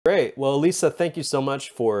Great. Well, Lisa, thank you so much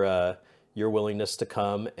for your willingness to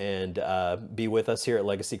come and be with us here at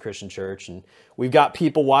Legacy Christian Church. And we've got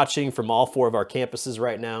people watching from all four of our campuses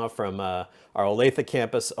right now, from our Olathe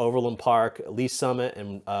campus, Overland Park, Lee Summit,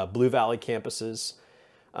 and Blue Valley campuses.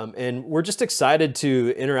 And we're just excited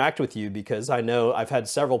to interact with you because I know I've had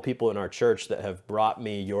several people in our church that have brought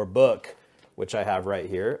me your book, which I have right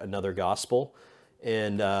here, Another Gospel.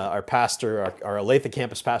 And our pastor, our Olathe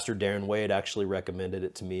campus pastor, Darren Wade, actually recommended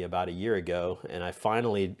it to me about a year ago. And I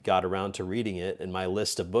finally got around to reading it in my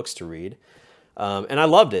list of books to read. And I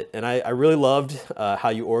loved it. And I really loved how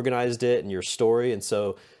you organized it and your story. And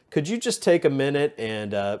so could you just take a minute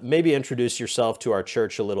and maybe introduce yourself to our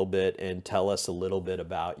church a little bit and tell us a little bit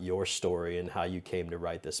about your story and how you came to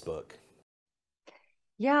write this book?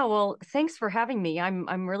 Yeah, well, thanks for having me.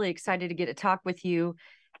 I'm really excited to get to talk with you.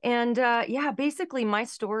 And yeah, basically my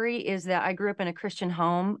story is that I grew up in a Christian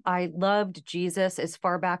home. I loved Jesus as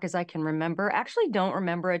far back as I can remember. I actually don't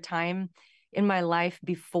remember a time in my life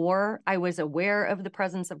before I was aware of the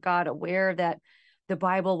presence of God, aware that the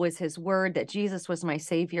Bible was his word, that Jesus was my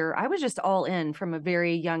savior. I was just all in from a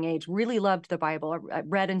very young age, really loved the Bible. I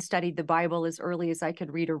read and studied the Bible as early as I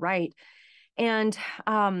could read or write. And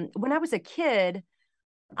when I was a kid,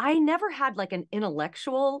 I never had like an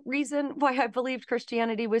intellectual reason why I believed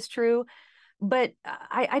Christianity was true, but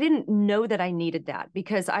I didn't know that I needed that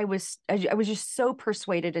because I was just so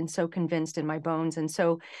persuaded and so convinced in my bones. And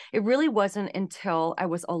so it really wasn't until I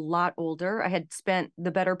was a lot older. I had spent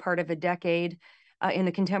the better part of a decade in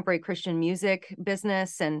the contemporary Christian music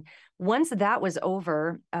business. And once that was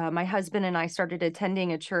over, my husband and I started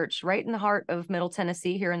attending a church right in the heart of Middle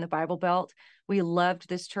Tennessee here in the Bible Belt. We loved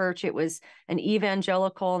this church. It was an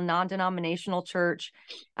evangelical, non-denominational church.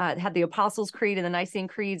 It had the Apostles' Creed and the Nicene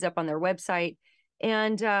Creeds up on their website.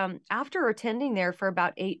 And after attending there for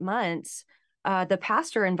about 8 months, the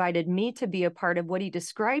pastor invited me to be a part of what he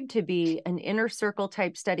described to be an inner circle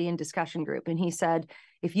type study and discussion group. And he said,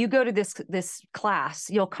 if you go to this class,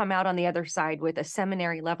 you'll come out on the other side with a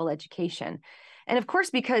seminary level education. And of course,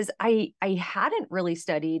 because I hadn't really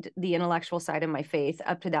studied the intellectual side of my faith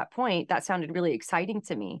up to that point, that sounded really exciting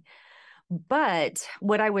to me. But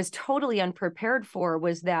what I was totally unprepared for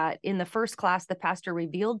was that in the first class, the pastor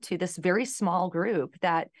revealed to this very small group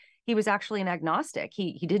that he was actually an agnostic.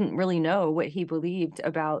 He didn't really know what he believed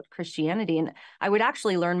about Christianity. And I would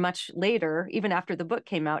actually learn much later, even after the book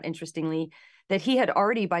came out, interestingly, that he had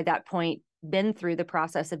already by that point been through the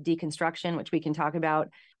process of deconstruction, which we can talk about.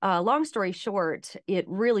 Long story short, it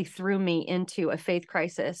really threw me into a faith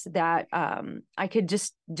crisis that I could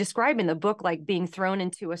just describe in the book like being thrown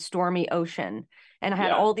into a stormy ocean. And I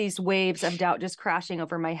had all these waves of doubt just crashing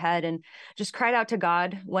over my head, and just cried out to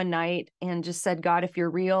God one night and just said, God, if you're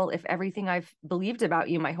real, if everything I've believed about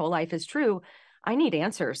you my whole life is true, I need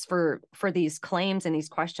answers for these claims and these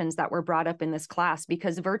questions that were brought up in this class,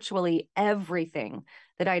 because virtually everything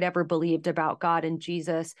that I'd ever believed about God and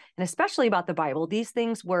Jesus, and especially about the Bible, these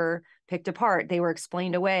things were picked apart. They were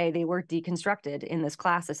explained away. They were deconstructed in this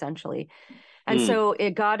class, essentially. And so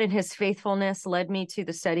God in his faithfulness led me to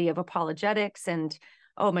the study of apologetics and,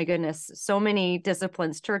 oh my goodness, so many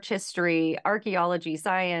disciplines, church history, archaeology,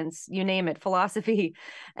 science, you name it, philosophy,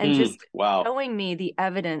 and just showing me the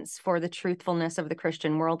evidence for the truthfulness of the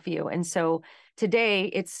Christian worldview. And so today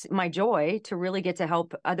it's my joy to really get to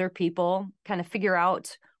help other people kind of figure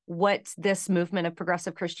out what this movement of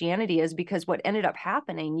progressive Christianity is, because what ended up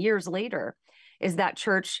happening years later is that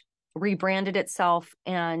church rebranded itself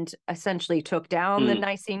and essentially took down the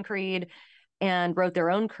Nicene Creed and wrote their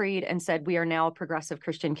own creed and said, we are now a progressive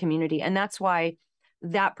Christian community. And that's why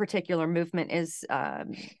that particular movement is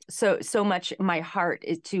so much my heart,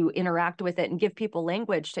 is to interact with it and give people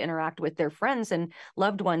language to interact with their friends and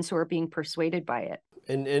loved ones who are being persuaded by it.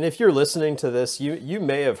 And if you're listening to this, you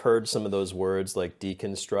may have heard some of those words like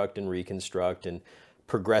deconstruct and reconstruct and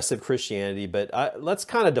progressive Christianity, but let's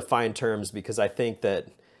kind of define terms, because I think that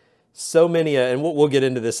so many, and we'll get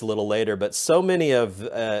into this a little later, but so many of,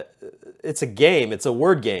 it's a game, it's a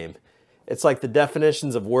word game. It's like the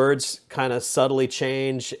definitions of words kind of subtly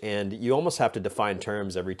change, and you almost have to define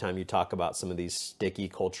terms every time you talk about some of these sticky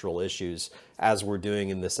cultural issues, as we're doing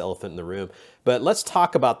in this elephant in the room. But let's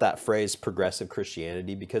talk about that phrase, progressive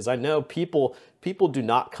Christianity, because I know people do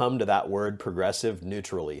not come to that word progressive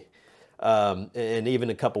neutrally. And even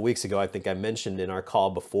a couple weeks ago, I think I mentioned in our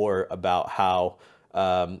call before about how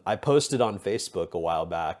I posted on Facebook a while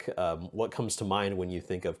back, what comes to mind when you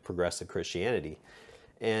think of progressive Christianity?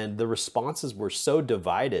 And the responses were so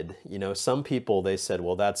divided. You know, some people, they said,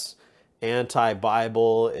 well, that's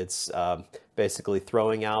anti-Bible. It's basically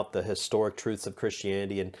throwing out the historic truths of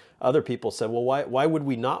Christianity. And other people said, well, why would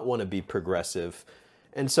we not want to be progressive?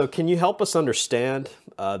 And so can you help us understand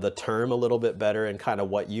the term a little bit better and kind of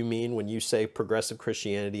what you mean when you say progressive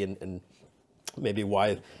Christianity, and maybe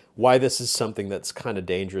why this is something that's kind of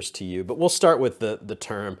dangerous to you? But we'll start with the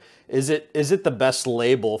term. Is it the best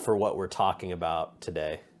label for what we're talking about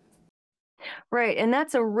today? Right. And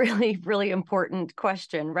that's a really, really important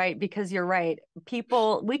question, right? Because you're right.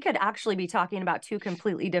 We could actually be talking about two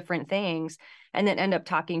completely different things and then end up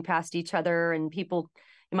talking past each other, and people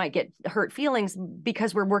might get hurt feelings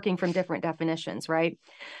because we're working from different definitions, right?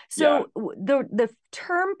 Yeah. So the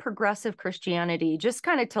term progressive Christianity, just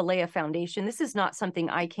kind of to lay a foundation, this is not something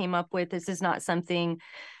I came up with. This is not something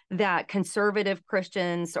that conservative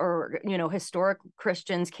Christians or, historic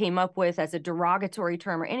Christians came up with as a derogatory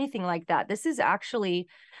term or anything like that. This is actually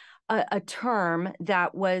a term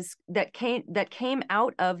that came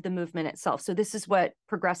out of the movement itself. So this is what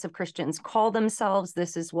progressive Christians call themselves.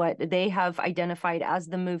 This is what they have identified as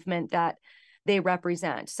the movement that they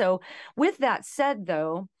represent. So with that said,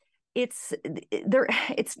 though, it's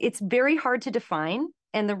very hard to define.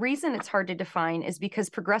 And the reason it's hard to define is because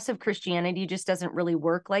progressive Christianity just doesn't really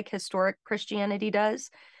work like historic Christianity does.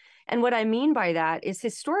 And what I mean by that is,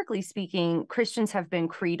 historically speaking, Christians have been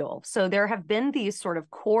creedal. So there have been these sort of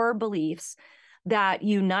core beliefs that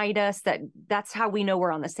unite us, that's how we know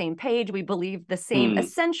we're on the same page. We believe the same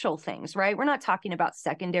essential things, right? We're not talking about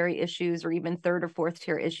secondary issues or even third or fourth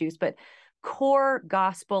tier issues, but core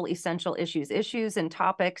gospel essential issues and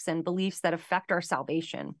topics and beliefs that affect our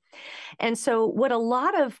salvation. And so what a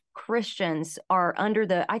lot of Christians are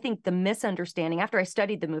under I think the misunderstanding, after I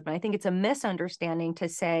studied the movement, I think it's a misunderstanding to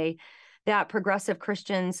say that progressive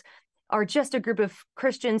Christians are just a group of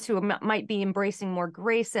Christians who might be embracing more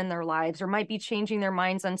grace in their lives or might be changing their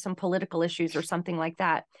minds on some political issues or something like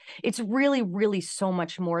that. It's really, really so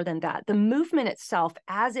much more than that. The movement itself,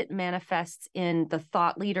 as it manifests in the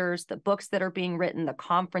thought leaders, the books that are being written, the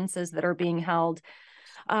conferences that are being held,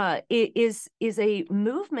 it is a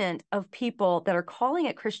movement of people that are calling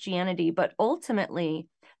it Christianity, but ultimately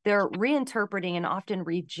they're reinterpreting and often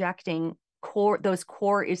rejecting those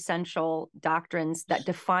core essential doctrines that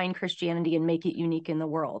define Christianity and make it unique in the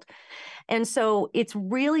world. And so it's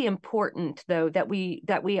really important, though, that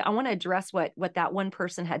I want to address what that one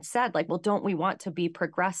person had said, like, well, don't we want to be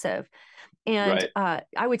progressive? And Right.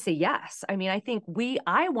 I would say yes. I mean, I think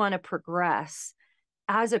I want to progress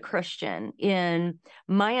as a Christian in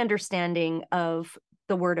my understanding of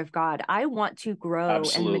the Word of God. I want to grow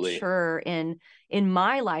and mature in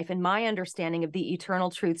my life and my understanding of the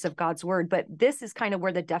eternal truths of God's Word. But this is kind of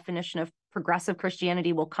where the definition of progressive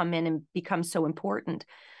Christianity will come in and become so important.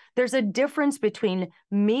 There's a difference between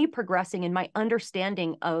me progressing in my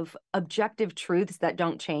understanding of objective truths that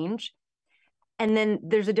don't change. And then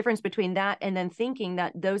there's a difference between that and then thinking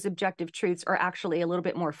that those objective truths are actually a little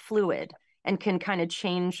bit more fluid and can kind of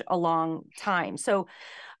change along time. So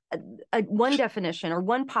one definition or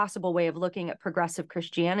one possible way of looking at progressive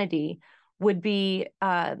Christianity would be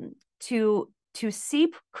to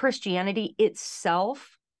see Christianity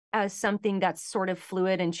itself as something that's sort of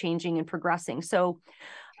fluid and changing and progressing. So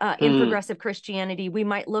in progressive Christianity, we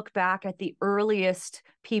might look back at the earliest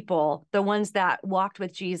people, the ones that walked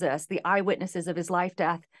with Jesus, the eyewitnesses of his life,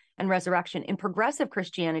 death, and resurrection. In progressive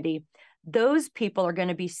Christianity, those people are going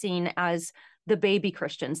to be seen as the baby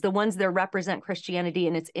Christians, the ones that represent Christianity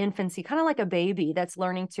in its infancy, kind of like a baby that's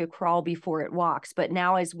learning to crawl before it walks. But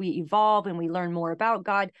now as we evolve and we learn more about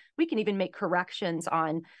God, we can even make corrections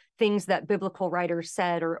on things that biblical writers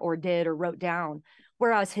said or did or wrote down.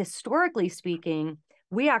 Whereas historically speaking,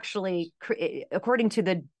 we actually, according to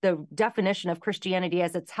the definition of Christianity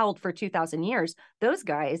as it's held for 2,000 years, those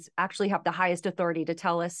guys actually have the highest authority to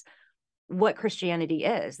tell us what Christianity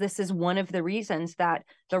is. This is one of the reasons that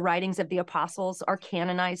the writings of the apostles are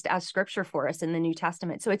canonized as scripture for us in the New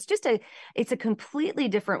Testament. So it's a completely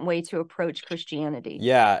different way to approach Christianity.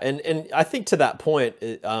 Yeah, and I think to that point,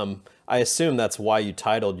 I assume that's why you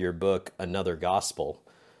titled your book Another Gospel,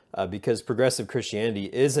 because progressive Christianity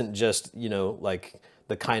isn't just, like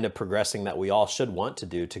the kind of progressing that we all should want to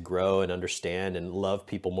do to grow and understand and love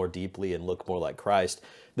people more deeply and look more like Christ.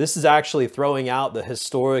 This is actually throwing out the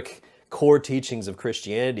historic core teachings of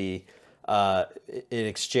Christianity in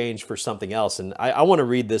exchange for something else. And I want to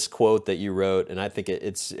read this quote that you wrote, and I think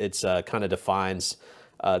it's kind of defines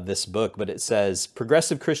this book, but it says,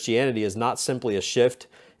 "Progressive Christianity is not simply a shift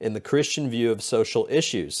in the Christian view of social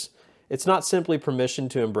issues. It's not simply permission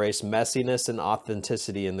to embrace messiness and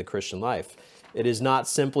authenticity in the Christian life. It is not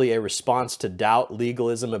simply a response to doubt,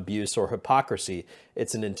 legalism, abuse, or hypocrisy.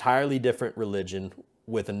 It's an entirely different religion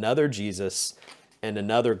with another Jesus and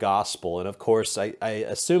another gospel. And of course, I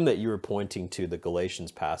assume that you were pointing to the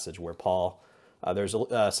Galatians passage where Paul, there's 2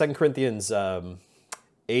 Corinthians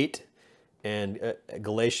 8 and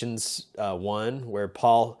Galatians 1, where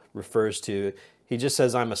Paul refers to, he just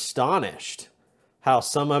says, I'm astonished how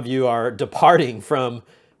some of you are departing from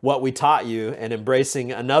what we taught you and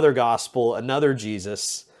embracing another gospel, another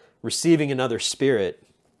Jesus, receiving another spirit.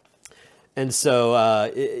 And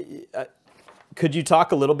so could you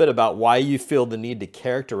talk a little bit about why you feel the need to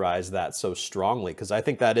characterize that so strongly? Because I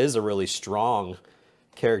think that is a really strong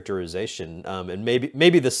characterization. And maybe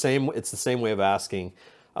it's the same way of asking,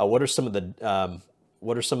 what are some of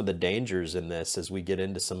the dangers in this as we get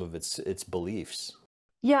into some of its beliefs?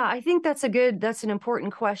 Yeah, I think that's an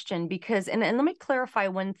important question because, and let me clarify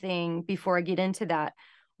one thing before I get into that.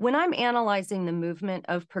 When I'm analyzing the movement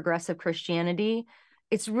of progressive Christianity,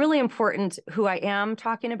 it's really important who I am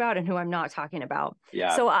talking about and who I'm not talking about.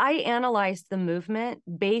 Yeah. So I analyzed the movement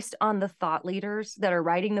based on the thought leaders that are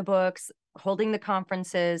writing the books, holding the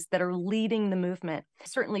conferences, that are leading the movement. I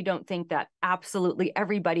certainly don't think that absolutely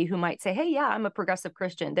everybody who might say, hey, yeah, I'm a progressive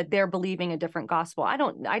Christian, that they're believing a different gospel.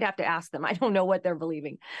 I'd have to ask them. I don't know what they're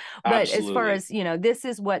believing. But Absolutely. as far as, this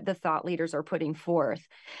is what the thought leaders are putting forth.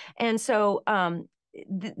 And so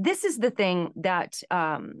this is the thing that,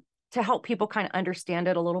 to help people kind of understand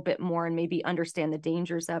it a little bit more and maybe understand the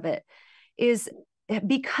dangers of it, is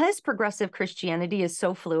because progressive Christianity is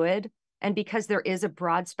so fluid, and because there is a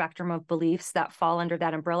broad spectrum of beliefs that fall under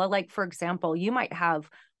that umbrella. Like, for example, you might have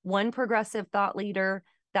one progressive thought leader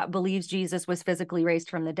that believes Jesus was physically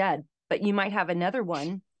raised from the dead, but you might have another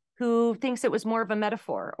one who thinks it was more of a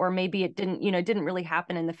metaphor, or maybe it didn't really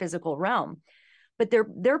happen in the physical realm. But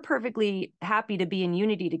they're perfectly happy to be in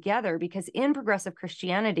unity together, because in progressive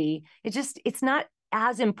Christianity, it's not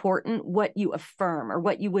as important what you affirm or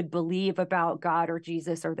what you would believe about God or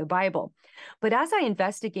Jesus or the Bible. But as I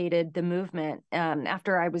investigated the movement,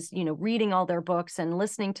 after I was, reading all their books and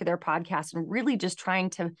listening to their podcasts and really just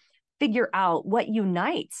trying to figure out what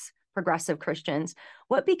unites progressive Christians,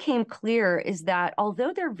 what became clear is that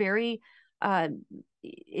although they're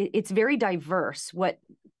it's very diverse, what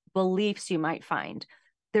beliefs you might find,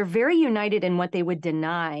 they're very united in what they would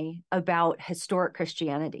deny about historic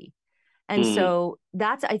Christianity. And so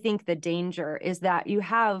that's, I think, the danger is that you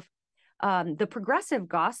have the progressive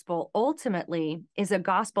gospel ultimately is a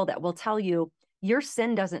gospel that will tell you your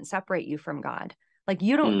sin doesn't separate you from God. Like,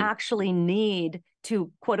 you don't actually need to,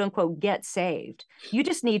 quote unquote, get saved. You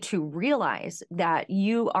just need to realize that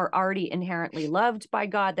you are already inherently loved by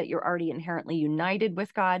God, that you're already inherently united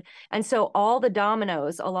with God. And so all the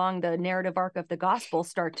dominoes along the narrative arc of the gospel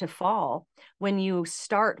start to fall when you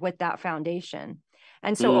start with that foundation.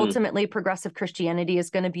 And so ultimately, progressive Christianity is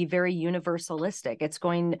going to be very universalistic. It's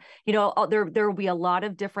going, there will be a lot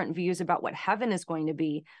of different views about what heaven is going to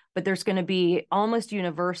be, but there's going to be almost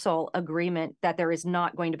universal agreement that there is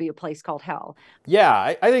not going to be a place called hell.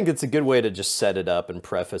 Yeah, I think it's a good way to just set it up and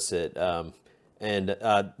preface it. And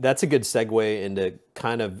that's a good segue into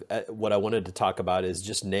kind of what I wanted to talk about, is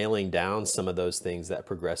just nailing down some of those things that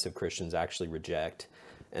progressive Christians actually reject.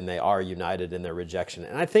 And they are united in their rejection.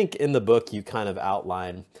 And I think in the book, you kind of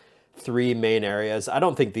outline 3 main areas. I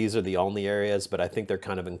don't think these are the only areas, but I think they're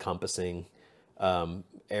kind of encompassing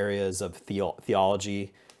areas of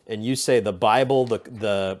theology. And you say the Bible,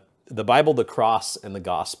 the Bible, the cross, and the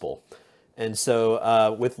gospel. And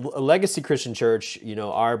so with Legacy Christian Church,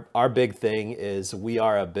 our big thing is we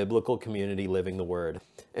are a biblical community living the word.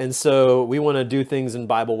 And so we want to do things in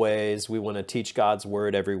Bible ways. We want to teach God's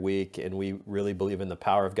word every week. And we really believe in the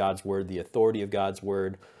power of God's word, the authority of God's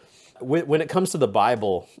word. When it comes to the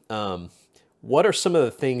Bible, what are some of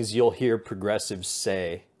the things you'll hear progressives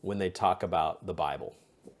say when they talk about the Bible?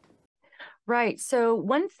 Right. So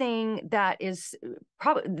one thing that is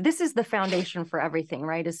this is the foundation for everything,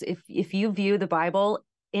 right? Is if you view the Bible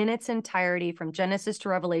in its entirety from Genesis to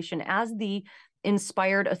Revelation as the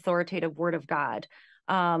inspired, authoritative word of God,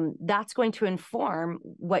 that's going to inform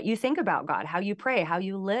what you think about God, how you pray, how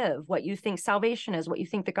you live, what you think salvation is, what you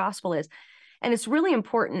think the gospel is. And it's really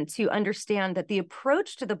important to understand that the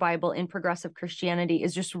approach to the Bible in progressive Christianity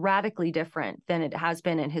is just radically different than it has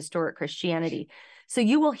been in historic Christianity. So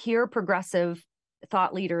you will hear progressive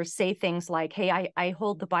thought leaders say things like, hey, I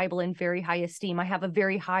hold the Bible in very high esteem. I have a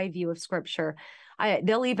very high view of scripture. A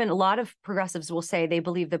lot of progressives will say they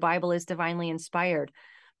believe the Bible is divinely inspired.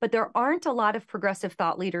 but there aren't a lot of progressive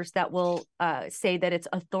thought leaders that will say that it's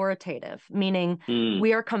authoritative, meaning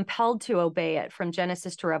we are compelled to obey it from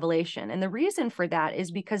Genesis to Revelation. And the reason for that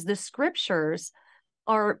is because the scriptures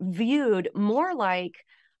are viewed more like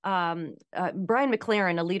Brian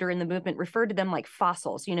McLaren, a leader in the movement, referred to them like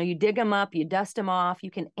fossils. You know, you dig them up, you dust them off, you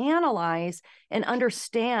can analyze and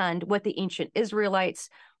understand what the ancient Israelites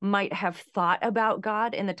might have thought about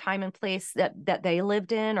God in the time and place that they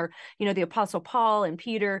lived in, or, you know, the Apostle Paul and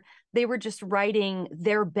Peter, they were just writing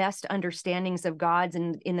their best understandings of God's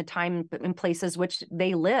in the time and places which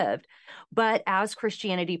they lived. But as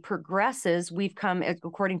Christianity progresses, we've come,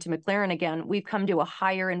 according to McLaren again, we've come to a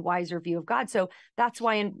higher and wiser view of God. So that's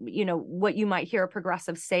why, you know, what you might hear a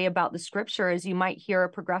progressive say about the scripture is you might hear a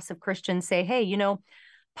progressive Christian say, hey, you know,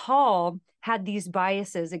 Paul had these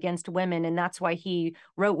biases against women, and that's why he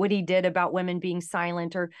wrote what he did about women being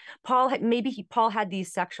silent. Or Paul had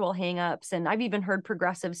these sexual hangups, and I've even heard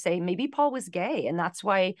progressives say maybe Paul was gay, and that's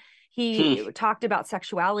why he talked about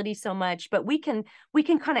sexuality so much. But we can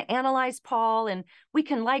kind of analyze Paul, and we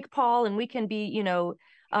can like Paul, and we can be, you know,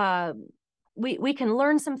 we can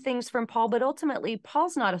learn some things from Paul, but ultimately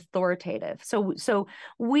Paul's not authoritative. So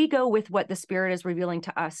we go with what the Spirit is revealing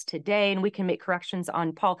to us today, and we can make corrections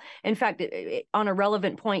on Paul. In fact, on a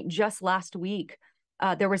relevant point, just last week,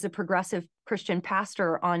 there was a progressive Christian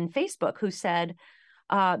pastor on Facebook who said,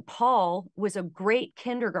 Paul was a great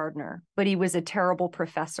kindergartner, but he was a terrible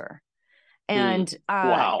professor. And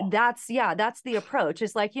wow. that's the approach.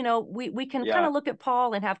 It's like, you know, we can kind of look at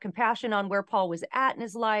Paul and have compassion on where Paul was at in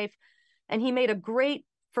his life. And he made a great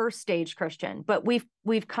first stage Christian, but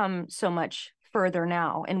we've come so much further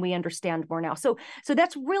now, and we understand more now. So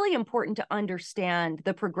that's really important to understand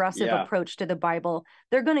the progressive approach to the Bible.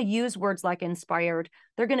 They're going to use words like inspired.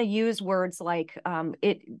 They're going to use words like I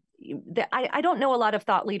don't know a lot of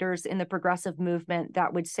thought leaders in the progressive movement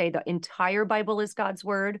that would say the entire Bible is God's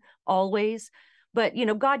word always. But, you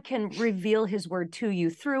know, God can reveal his word to you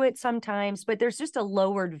through it sometimes, but there's just a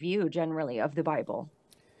lowered view generally of the Bible.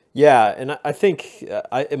 Yeah, and I think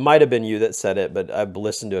it might have been you that said it, but I've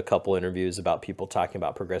listened to a couple interviews about people talking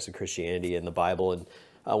about progressive Christianity in the Bible, and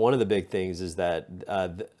one of the big things is that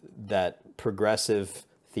that progressive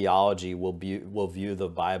theology will view the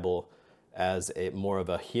Bible as more of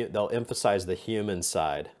they'll emphasize the human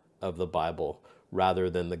side of the Bible rather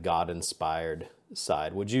than the God-inspired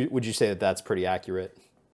side. Would you say that that's pretty accurate?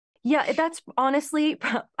 Yeah, that's honestly,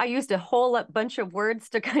 I used a whole bunch of words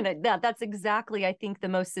to kind of that's exactly, I think, the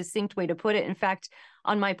most succinct way to put it. In fact,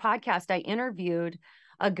 on my podcast, I interviewed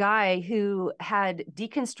a guy who had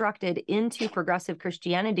deconstructed into progressive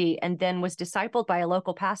Christianity and then was discipled by a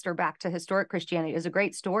local pastor back to historic Christianity. It was a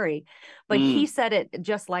great story, but he said it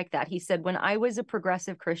just like that. He said, when I was a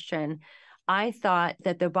progressive Christian, I thought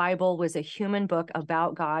that the Bible was a human book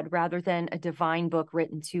about God rather than a divine book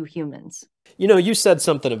written to humans. You know, you said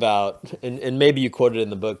something about, and maybe you quoted it in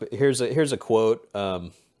the book, but here's a quote.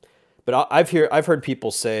 But I've heard people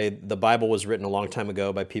say the Bible was written a long time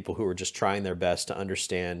ago by people who were just trying their best to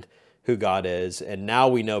understand who God is, and now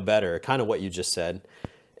we know better, kind of what you just said.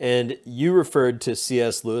 And you referred to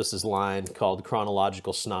C.S. Lewis's line called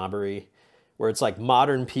chronological snobbery, where it's like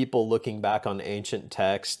modern people looking back on ancient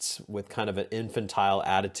texts with kind of an infantile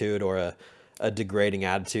attitude or a degrading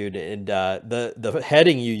attitude. And the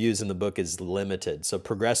heading you use in the book is limited. So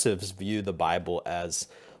progressives view the Bible as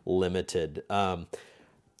limited. And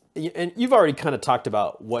you've already kind of talked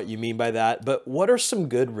about what you mean by that, but what are some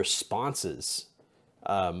good responses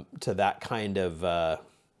to that kind of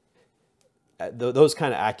those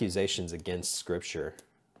kind of accusations against Scripture?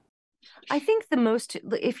 I think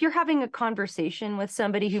if you're having a conversation with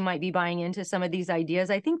somebody who might be buying into some of these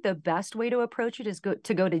ideas, I think the best way to approach it is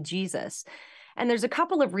to go to Jesus. And there's a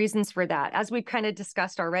couple of reasons for that. As we've kind of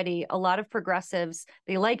discussed already, a lot of progressives,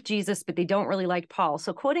 they like Jesus, but they don't really like Paul.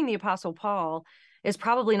 So quoting the Apostle Paul is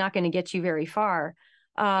probably not going to get you very far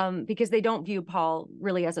because they don't view Paul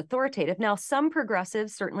really as authoritative. Now, some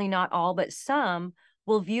progressives, certainly not all, but some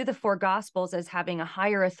will view the four gospels as having a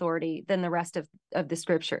higher authority than the rest of the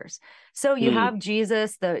scriptures. So you have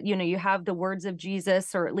Jesus, you have the words of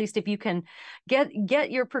Jesus, or at least if you can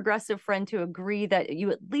get your progressive friend to agree that you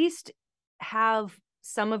at least have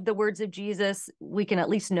some of the words of Jesus, we can at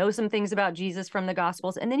least know some things about Jesus from the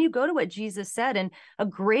gospels. And then you go to what Jesus said. And a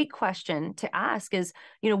great question to ask is,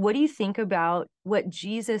 what do you think about what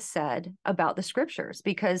Jesus said about the scriptures?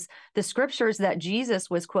 Because the scriptures that Jesus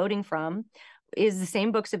was quoting from is the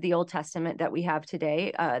same books of the Old Testament that we have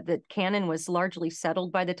today. The canon was largely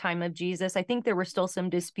settled by the time of Jesus. I think there were still some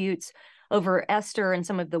disputes over Esther and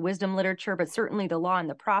some of the wisdom literature, but certainly the law and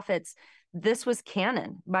the prophets, this was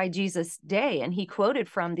canon by Jesus' day. And he quoted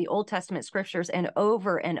from the Old Testament scriptures, and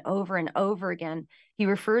over and over and over again, he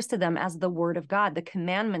refers to them as the word of God, the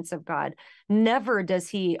commandments of God. Never does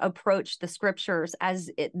he approach the scriptures as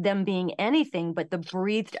them being anything but the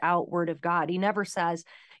breathed out word of God. He never says,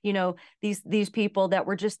 these people that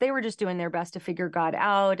they were just doing their best to figure God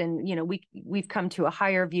out, and we've come to a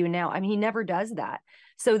higher view now. I mean, he never does that.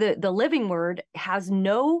 So the living word has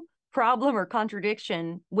no problem or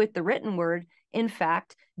contradiction with the written word. In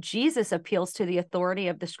fact, Jesus appeals to the authority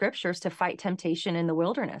of the scriptures to fight temptation in the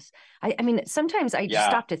wilderness. I mean, sometimes I just Yeah.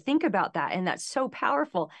 stop to think about that, and that's so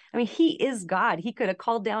powerful. I mean, he is God. He could have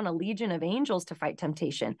called down a legion of angels to fight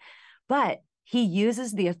temptation, but he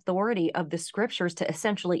uses the authority of the scriptures to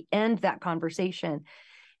essentially end that conversation.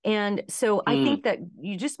 And so I Hmm. think that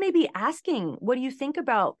you just may be asking, what do you think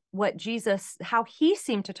about how he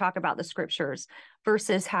seemed to talk about the scriptures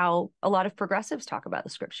versus how a lot of progressives talk about the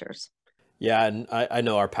scriptures? Yeah, and I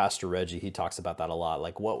know our pastor Reggie, he talks about that a lot.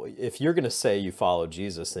 Like, what if you're going to say you follow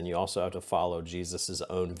Jesus, then you also have to follow Jesus's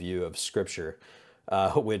own view of Scripture,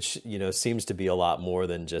 which seems to be a lot more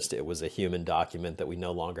than just it was a human document that we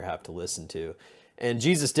no longer have to listen to. And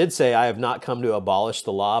Jesus did say, "I have not come to abolish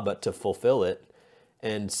the law, but to fulfill it."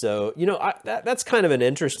 And so, that's kind of an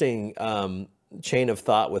interesting chain of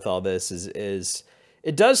thought with all this. Is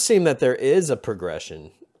it does seem that there is a progression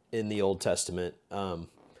in the Old Testament.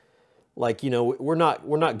 Like, we're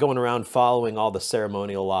not going around following all the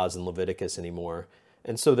ceremonial laws in Leviticus anymore.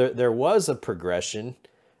 And so there was a progression,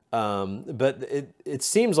 but it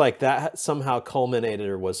seems like that somehow culminated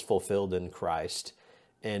or was fulfilled in Christ.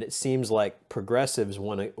 And it seems like progressives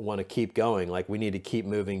want to keep going. Like, we need to keep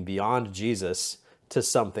moving beyond Jesus to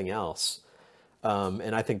something else.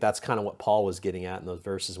 And I think that's kind of what Paul was getting at in those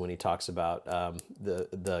verses when he talks about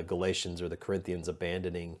the Galatians or the Corinthians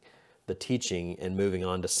abandoning the teaching and moving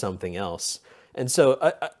on to something else. And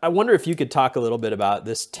so I wonder if you could talk a little bit about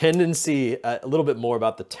this tendency, a little bit more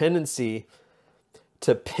about the tendency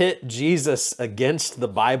to pit Jesus against the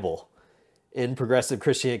Bible in progressive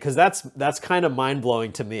Christianity, because that's kind of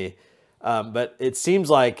mind-blowing to me. But it seems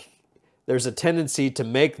like there's a tendency to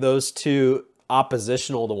make those two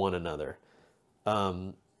oppositional to one another.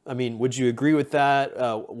 I mean, would you agree with that?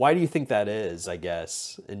 Why do you think that is, I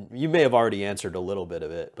guess? And you may have already answered a little bit of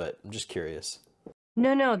it, but I'm just curious.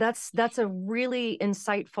 No, that's a really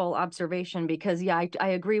insightful observation, because yeah, I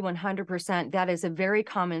agree 100%. That is a very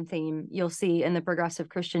common theme you'll see in the progressive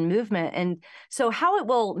Christian movement. And so how it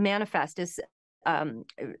will manifest is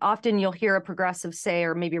often you'll hear a progressive say,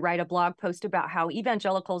 or maybe write a blog post about how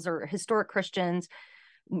evangelicals or historic Christians,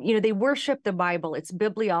 they worship the Bible. It's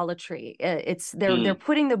bibliolatry. They're Hmm.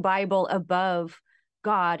 putting the Bible above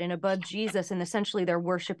God and above Jesus, and essentially they're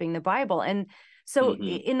worshiping the Bible. And so Hmm.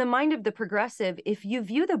 in the mind of the progressive, if you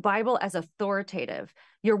view the Bible as authoritative,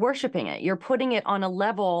 you're worshiping it. You're putting it on a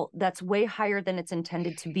level that's way higher than it's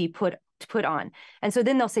intended to be put on. And so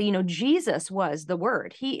then they'll say, Jesus was the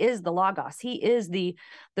word. He is the logos. He is the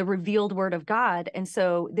revealed word of God. And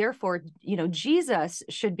so therefore, Jesus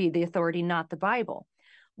should be the authority, not the Bible.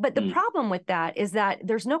 But the Hmm. problem with that is that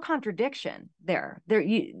there's no contradiction there.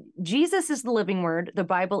 Jesus is the living word. The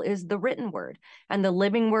Bible is the written word. And the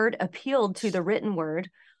living word appealed to the written word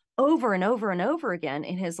over and over and over again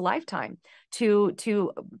in his lifetime to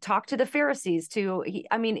talk to the Pharisees.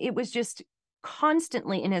 It was just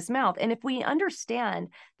constantly in his mouth. And if we understand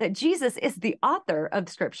that Jesus is the author of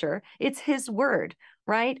Scripture, it's his word,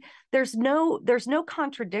 right? There's no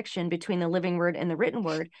contradiction between the living word and the written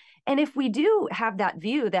word. And if we do have that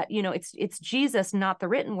view that it's Jesus, not the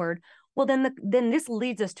written word, well then this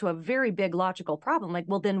leads us to a very big logical problem. Like,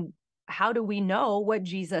 well, then how do we know what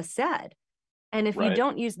Jesus said? And if you Right.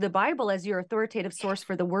 don't use the Bible as your authoritative source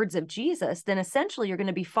for the words of Jesus, then essentially you're going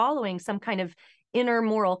to be following some kind of inner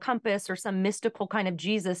moral compass or some mystical kind of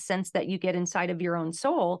Jesus sense that you get inside of your own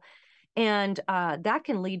soul. And that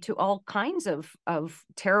can lead to all kinds of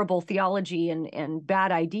terrible theology and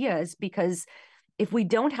bad ideas, because if we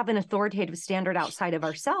don't have an authoritative standard outside of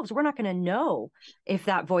ourselves, we're not going to know if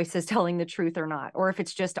that voice is telling the truth or not, or if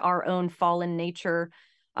it's just our own fallen nature,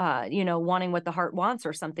 wanting what the heart wants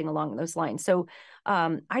or something along those lines. So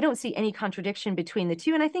I don't see any contradiction between the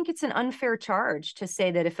two. And I think it's an unfair charge to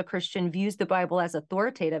say that if a Christian views the Bible as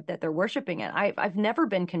authoritative, that they're worshiping it. I've never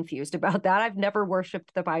been confused about that. I've never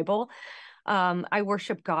worshiped the Bible. I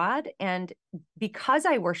worship God. And because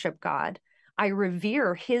I worship God, I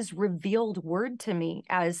revere his revealed word to me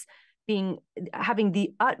as having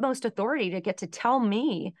the utmost authority to get to tell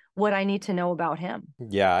me what I need to know about him.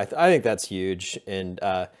 Yeah, I think that's huge. And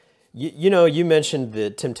You mentioned the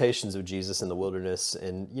temptations of Jesus in the wilderness,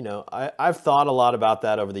 and I've thought a lot about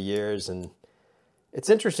that over the years, and it's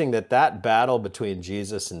interesting that that battle between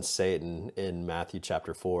Jesus and Satan in Matthew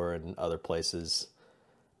chapter 4 and other places,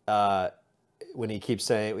 when he keeps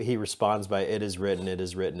saying, he responds by, "It is written, it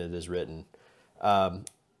is written, it is written."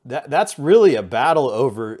 That's really a battle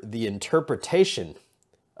over the interpretation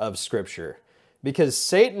of Scripture, because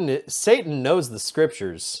Satan knows the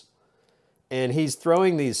Scriptures, and he's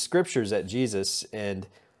throwing these Scriptures at Jesus, and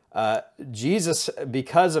Jesus,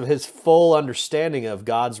 because of his full understanding of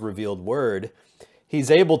God's revealed Word, he's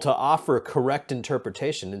able to offer a correct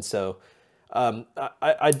interpretation. And so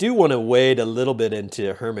I do want to wade a little bit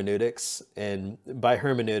into hermeneutics. And by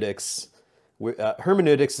hermeneutics,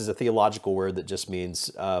 hermeneutics is a theological word that just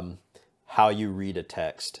means how you read a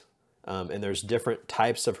text. And there's different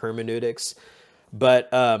types of hermeneutics. But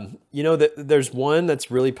there's one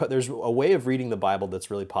that's really there's a way of reading the Bible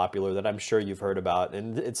that's really popular that I'm sure you've heard about,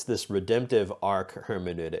 and it's this redemptive arc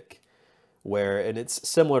hermeneutic, and it's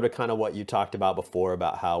similar to kind of what you talked about before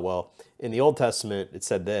about how, well, in the Old Testament it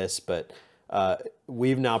said this, but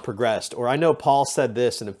we've now progressed, or I know Paul said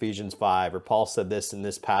this in Ephesians 5, or Paul said this in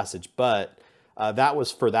this passage, but that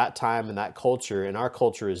was for that time and that culture, and our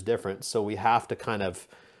culture is different, so we have to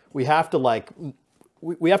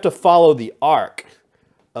follow the arc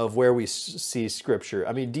of where we see Scripture.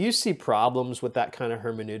 I mean, do you see problems with that kind of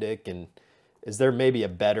hermeneutic? And is there maybe a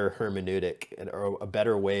better hermeneutic or a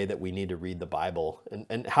better way that we need to read the Bible?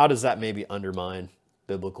 And how does that maybe undermine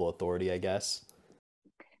biblical authority, I guess?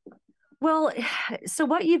 Well, so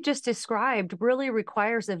what you've just described really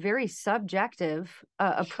requires a very subjective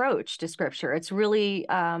approach to Scripture. It's really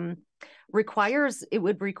it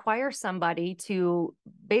would require somebody to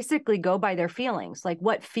basically go by their feelings, like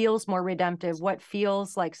what feels more redemptive, what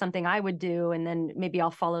feels like something I would do, and then maybe I'll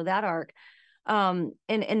follow that arc. And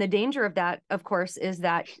the danger of that, of course, is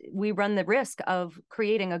that we run the risk of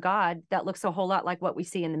creating a God that looks a whole lot like what we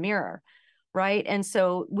see in the mirror. Right. And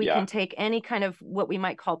so we can take any kind of what we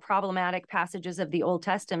might call problematic passages of the Old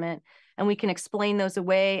Testament, and we can explain those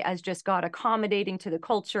away as just God accommodating to the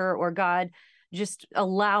culture, or God just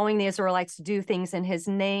allowing the Israelites to do things in his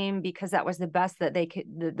name because that was the best that they could,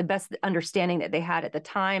 the best understanding that they had at the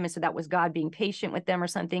time. And so that was God being patient with them or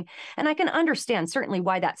something. And I can understand certainly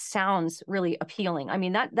why that sounds really appealing. I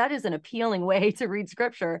mean, that is an appealing way to read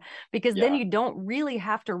Scripture, because then you don't really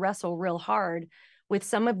have to wrestle real hard with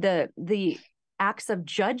some of the acts of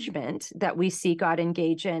judgment that we see God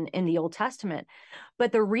engage in the Old Testament.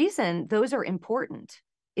 But the reason those are important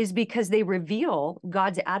is because they reveal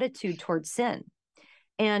God's attitude towards sin.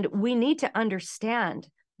 And we need to understand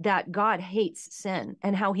that God hates sin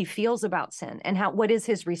and how he feels about sin and what is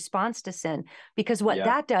his response to sin. Because what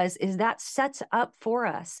that does is that sets up for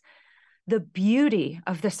us the beauty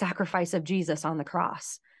of the sacrifice of Jesus on the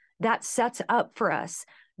cross. That sets up for us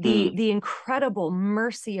the incredible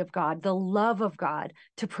mercy of God, the love of God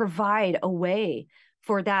to provide a way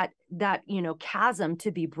for that chasm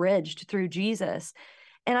to be bridged through Jesus.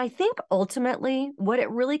 And I think ultimately what it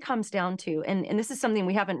really comes down to, and this is something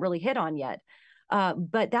we haven't really hit on yet,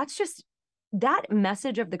 but that's just that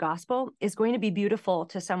message of the gospel is going to be beautiful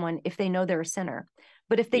to someone if they know they're a sinner.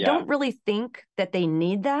 But if they don't really think that they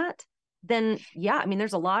need that, then I mean,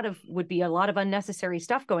 would be a lot of unnecessary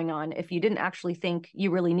stuff going on if you didn't actually think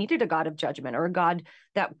you really needed a God of judgment or a God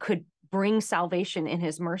that could bring salvation in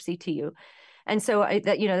his mercy to you. And so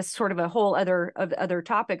that's sort of a whole other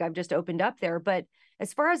topic I've just opened up there. But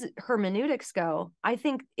as far as hermeneutics go, I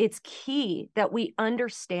think it's key that we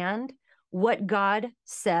understand what God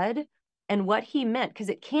said and what he meant, because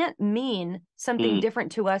it can't mean something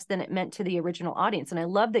different to us than it meant to the original audience. And I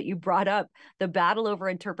love that you brought up the battle over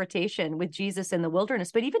interpretation with Jesus in the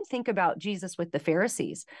wilderness, but even think about Jesus with the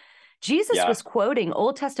Pharisees. Jesus was quoting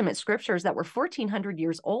Old Testament scriptures that were 1,400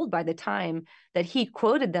 years old by the time that he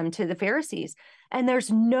quoted them to the Pharisees. And there's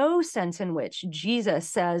no sense in which Jesus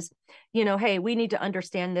says, hey, we need to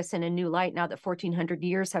understand this in a new light now that 1,400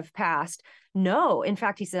 years have passed. No, in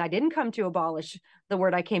fact, he said, I didn't come to abolish the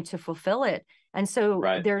word, I came to fulfill it. And so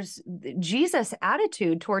there's Jesus'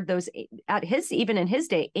 attitude toward those even in his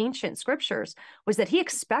day, ancient scriptures, was that he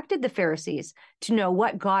expected the Pharisees to know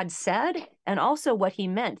what God said and also what he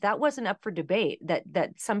meant. That wasn't up for debate,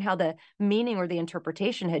 that somehow the meaning or the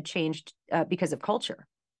interpretation had changed because of culture.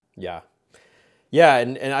 Yeah. Yeah.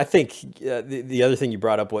 And I think the other thing you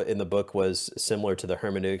brought up in the book was similar to the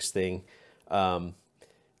hermeneutics thing.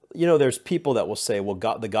 There's people that will say, well,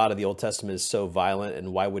 the God of the Old Testament is so violent,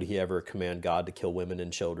 and why would he ever command God to kill women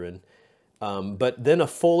and children? But then a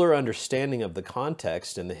fuller understanding of the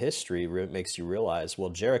context and the history makes you realize, well,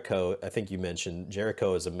 Jericho, I think you mentioned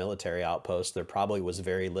Jericho is a military outpost. There probably was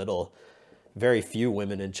very few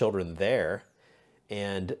women and children there.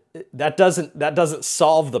 And that doesn't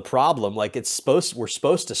solve the problem. Like we're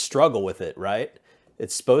supposed to struggle with it, right?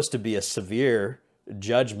 It's supposed to be a severe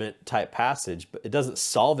judgment type passage, but it doesn't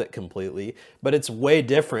solve it completely. But it's way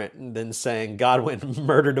different than saying God went and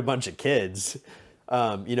murdered a bunch of kids.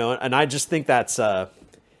 And I just think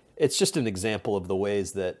it's just an example of the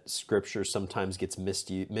ways that Scripture sometimes gets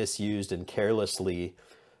misused and carelessly,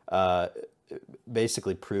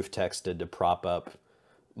 basically proof texted to prop up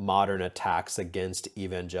modern attacks against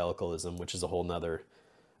evangelicalism, which is a whole nother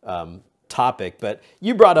topic. But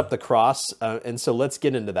you brought up the cross, and so let's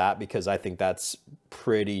get into that because I think that's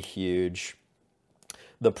pretty huge.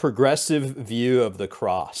 The progressive view of the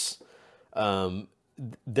cross.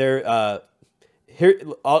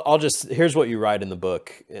 Here's what you write in the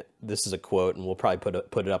book. This is a quote, and we'll probably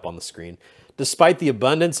put it up on the screen. Despite the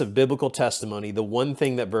abundance of biblical testimony, the one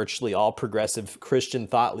thing that virtually all progressive Christian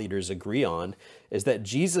thought leaders agree on is that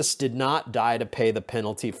Jesus did not die to pay the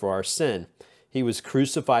penalty for our sin. He was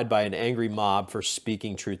crucified by an angry mob for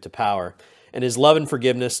speaking truth to power, and his love and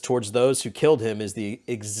forgiveness towards those who killed him is the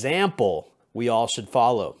example we all should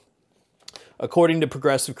follow. According to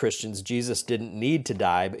progressive Christians, Jesus didn't need to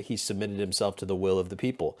die, but he submitted himself to the will of the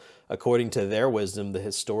people. According to their wisdom, the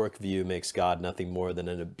historic view makes God nothing more than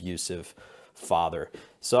an abusive father.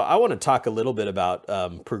 So I want to talk a little bit about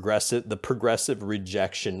the progressive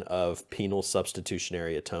rejection of penal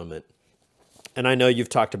substitutionary atonement. And I know you've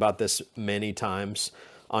talked about this many times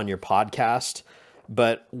on your podcast,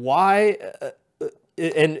 but why,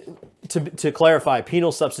 and to clarify,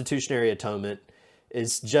 penal substitutionary atonement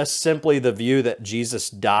is just simply the view that Jesus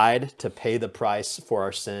died to pay the price for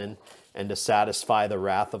our sin and to satisfy the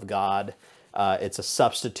wrath of God. It's a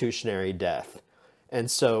substitutionary death. And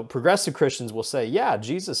so progressive Christians will say, yeah,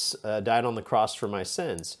 Jesus died on the cross for my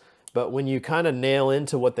sins. But when you kind of nail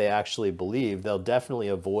into what they actually believe, they'll definitely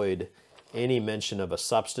avoid any mention of a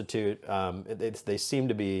substitute. They seem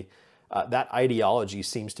to be, that ideology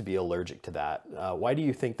seems to be allergic to that. Why do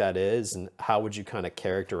you think that is? And how would you kind of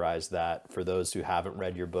characterize that for those who haven't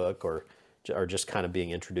read your book or are just kind of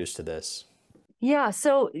being introduced to this? Yeah.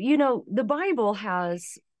 So, the Bible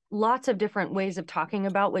has lots of different ways of talking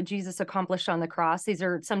about what Jesus accomplished on the cross. These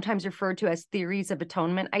are sometimes referred to as theories of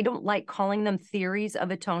atonement. I don't like calling them theories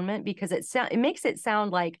of atonement because it makes it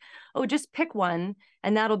sound like, oh, just pick one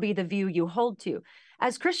and that'll be the view you hold to.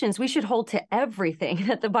 As Christians, we should hold to everything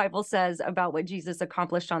that the Bible says about what Jesus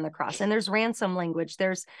accomplished on the cross. And there's ransom language.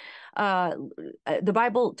 There's the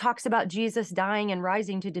Bible talks about Jesus dying and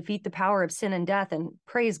rising to defeat the power of sin and death. And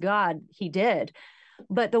praise God, he did.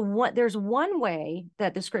 But there's one way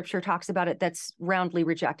that the Scripture talks about it that's roundly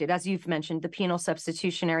rejected, as you've mentioned, the penal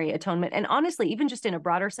substitutionary atonement. And honestly, even just in a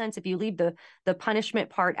broader sense, if you leave the punishment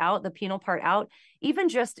part out, the penal part out, even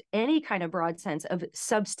just any kind of broad sense of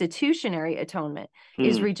substitutionary atonement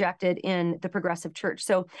is rejected in the progressive church.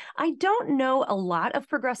 So I don't know a lot of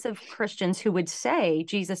progressive Christians who would say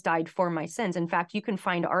Jesus died for my sins. In fact, you can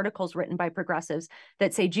find articles written by progressives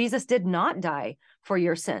that say Jesus did not die for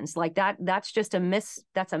your sins. Like that's just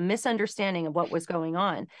that's a misunderstanding of what was going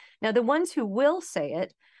on. Now, the ones who will say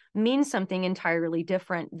it mean something entirely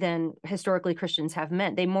different than historically Christians have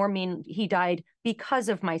meant. They more mean he died because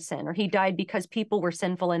of my sin, or he died because people were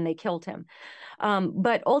sinful and they killed him.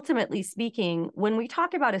 But ultimately speaking, when we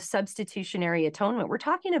talk about a substitutionary atonement, we're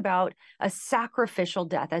talking about a sacrificial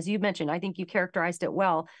death. As you mentioned, I think you characterized it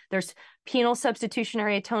well. There's penal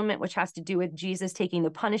substitutionary atonement, which has to do with Jesus taking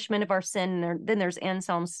the punishment of our sin. And then there's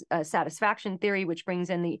Anselm's satisfaction theory, which brings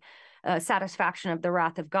in the satisfaction of the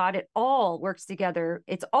wrath of God. It all works together.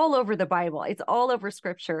 It's all over the Bible. It's all over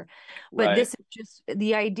Scripture. But Right. this is just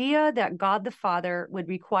the idea that God the Father would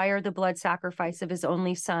require the blood sacrifice of his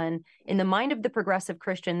only Son. In the mind of the progressive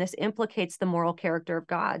Christian, this implicates the moral character of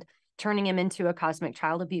God, turning him into a cosmic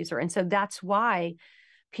child abuser. And so that's why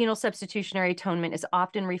penal substitutionary atonement is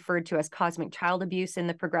often referred to as cosmic child abuse in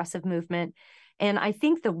the progressive movement. And I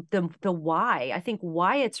think I think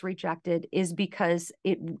why it's rejected is because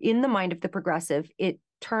in the mind of the progressive, it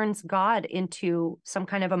turns God into some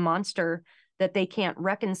kind of a monster that they can't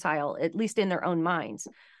reconcile, at least in their own minds.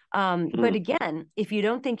 But again, if you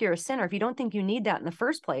don't think you're a sinner, if you don't think you need that in the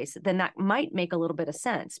first place, then that might make a little bit of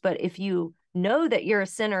sense. But if you know that you're a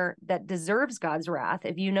sinner that deserves God's wrath,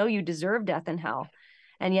 if you know you deserve death and hell,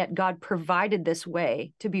 and yet God provided this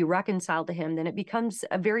way to be reconciled to him, then it becomes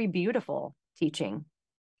a very beautiful teaching.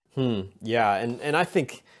 Yeah, and I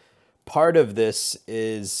think part of this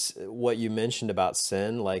is what you mentioned about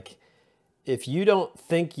sin. Like if you don't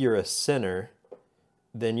think you're a sinner,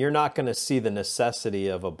 then you're not going to see the necessity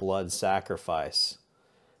of a blood sacrifice.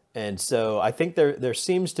 And so I think there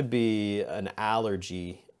seems to be an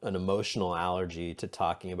allergy, an emotional allergy to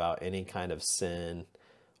talking about any kind of sin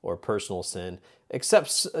or personal sin,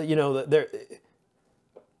 except, you know,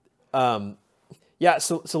 yeah.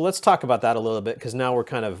 So let's talk about that a little bit, because now we're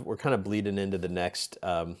kind of bleeding into the next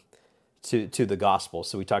to the gospel.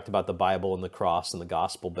 So we talked about the Bible and the cross and the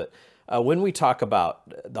gospel, but when we talk about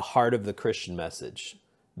the heart of the Christian message,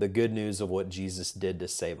 the good news of what Jesus did to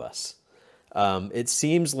save us, it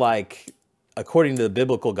seems like, according to the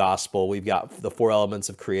biblical gospel, we've got the four elements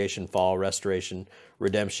of creation, fall, restoration,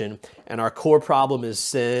 redemption, and our core problem is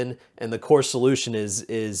sin, and the core solution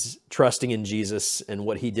is trusting in Jesus and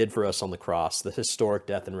what he did for us on the cross, the historic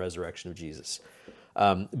death and resurrection of Jesus.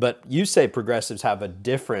 But you say progressives have a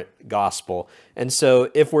different gospel. And so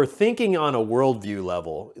if we're thinking on a worldview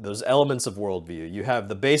level, those elements of worldview, you have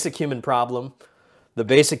the basic human problem, the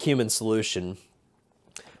basic human solution.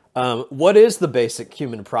 What is the basic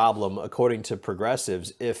human problem according to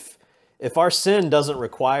progressives? If our sin doesn't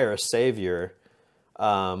require a savior,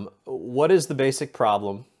 what is the basic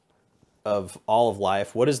problem of all of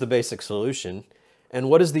life? What is the basic solution? And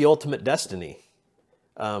what is the ultimate destiny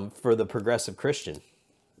for the progressive Christian?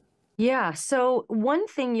 Yeah. So, one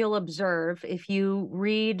thing you'll observe if you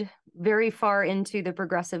read very far into the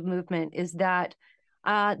progressive movement is that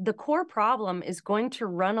the core problem is going to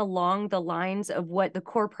run along the lines of what the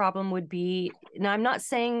core problem would be. Now, I'm not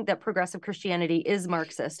saying that progressive Christianity is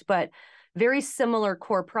Marxist, but very similar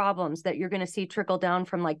core problems that you're going to see trickle down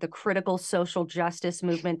from like the critical social justice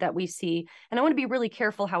movement that we see. And I want to be really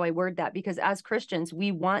careful how I word that, because as Christians,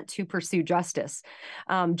 we want to pursue justice.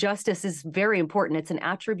 Justice is very important. It's an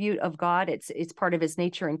attribute of God. It's part of his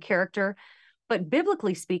nature and character. But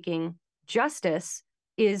biblically speaking, justice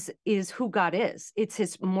is who God is. It's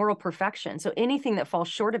his moral perfection. So anything that falls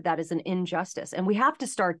short of that is an injustice. And we have to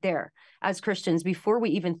start there as Christians before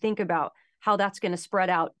we even think about how that's going to spread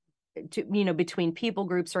out to, between people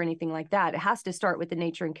groups or anything like that. It has to start with the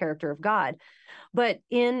nature and character of God. But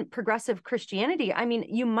in progressive Christianity, I mean,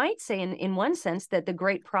 you might say in one sense that the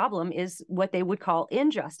great problem is what they would call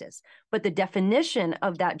injustice. But the definition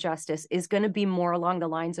of that justice is going to be more along the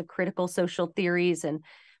lines of critical social theories and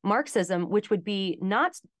Marxism, which would be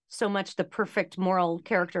not so much the perfect moral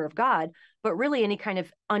character of God, but really any kind of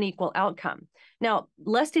unequal outcome. Now,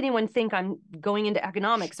 lest anyone think I'm going into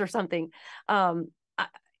economics or something,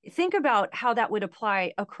 think about how that would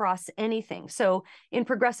apply across anything. So in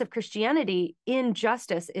progressive Christianity,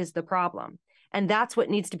 injustice is the problem. And that's what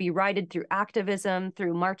needs to be righted through activism,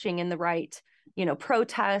 through marching in the right,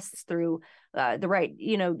 protests, through the right,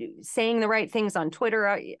 saying the right things on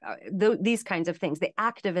Twitter, these kinds of things, the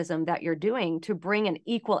activism that you're doing to bring an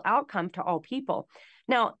equal outcome to all people.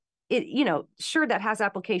 Now, sure, that has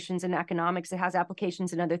applications in economics, it has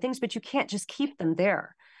applications in other things, but you can't just keep them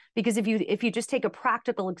there. Because if you just take a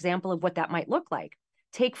practical example of what that might look like,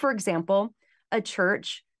 take, for example, a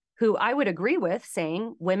church who I would agree with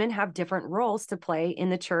saying women have different roles to play in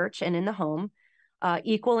the church and in the home,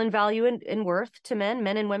 equal in value and worth to men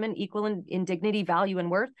and women, equal in dignity, value,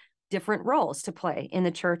 and worth, different roles to play in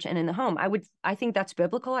the church and in the home. I think that's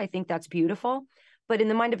biblical. I think that's beautiful. But in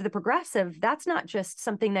the mind of the progressive, that's not just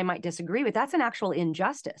something they might disagree with. That's an actual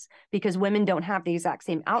injustice because women don't have the exact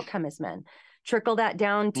same outcome as men. Trickle that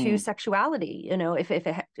down to sexuality. If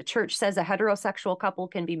a church says a heterosexual couple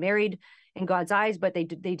can be married in God's eyes, but they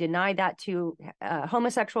deny that to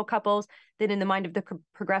homosexual couples, then in the mind of the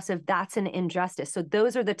progressive, that's an injustice. So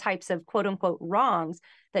those are the types of quote unquote wrongs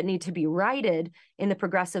that need to be righted in the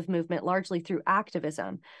progressive movement, largely through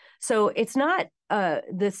activism. So it's not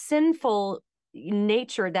the sinful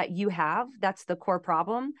nature that you have that's the core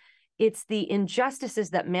problem. It's the injustices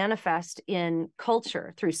that manifest in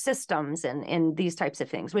culture through systems and these types of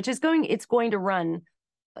things, which is it's going to run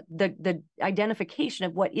the identification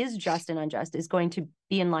of what is just and unjust is going to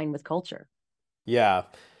be in line with culture. Yeah.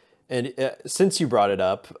 And since you brought it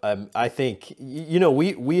up, I think,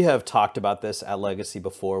 we have talked about this at Legacy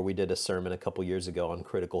before. We did a sermon a couple years ago on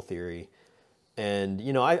critical theory. And,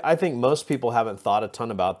 I think most people haven't thought a ton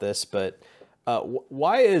about this, but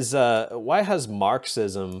why has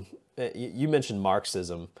Marxism, you mentioned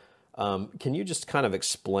Marxism, can you just kind of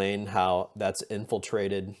explain how that's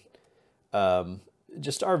infiltrated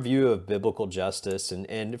just our view of biblical justice?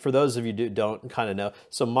 And for those of you who don't kind of know,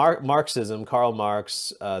 so Marxism, Karl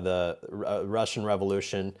Marx, the Russian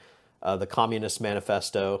Revolution, the Communist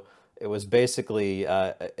Manifesto, it was basically,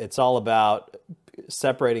 it's all about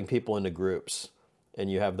separating people into groups. And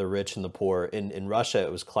you have the rich and the poor. In Russia,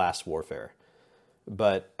 it was class warfare.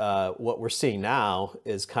 But what we're seeing now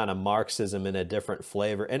is kind of Marxism in a different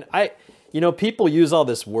flavor. And people use all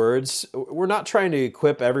these words. We're not trying to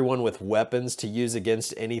equip everyone with weapons to use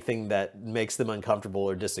against anything that makes them uncomfortable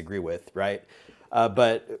or disagree with, right?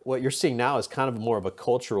 But what you're seeing now is kind of more of a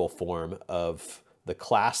cultural form of the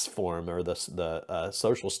class form or the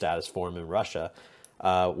social status form in Russia,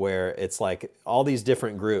 where it's like all these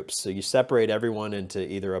different groups. So you separate everyone into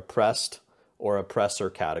either oppressed or oppressor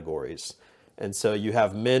categories. And so you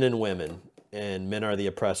have men and women, and men are the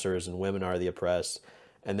oppressors and women are the oppressed.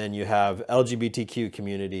 And then you have LGBTQ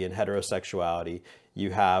community and heterosexuality.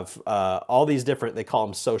 You have all these different, they call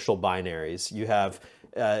them social binaries. You have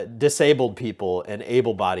disabled people and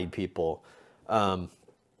able-bodied people. And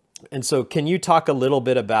so can you talk a little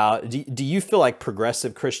bit about, do you feel like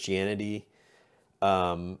progressive Christianity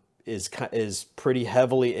is pretty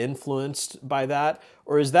heavily influenced by that?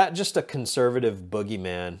 Or is that just a conservative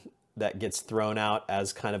boogeyman that gets thrown out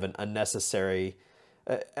as kind of an unnecessary,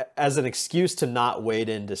 as an excuse to not wade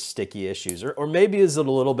into sticky issues? Or maybe is it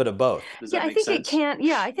a little bit of both? Does Yeah, that I make think sense? it can.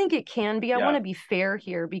 Yeah, I think it can be. I want Yeah. to be fair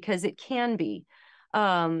here because it can be.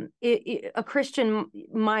 A Christian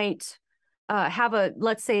might have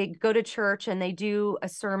let's say, go to church and they do a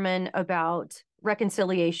sermon about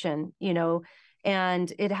reconciliation,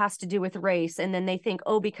 and it has to do with race. And then they think,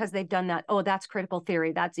 oh, because they've done that, oh, that's critical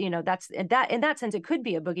theory. That's, that's that in that sense, it could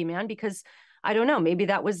be a boogeyman because I don't know, maybe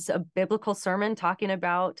that was a biblical sermon talking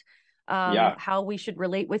about Yeah. how we should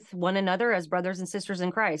relate with one another as brothers and sisters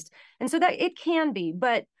in Christ. And so that it can be,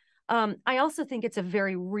 but I also think it's a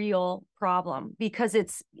very real problem because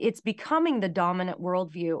it's becoming the dominant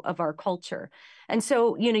worldview of our culture. And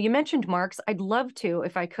so, you mentioned Marx. I'd love to,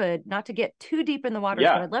 if I could, not to get too deep in the waters,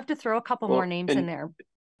 but Yeah. I'd love to throw a couple more Well, names in and there.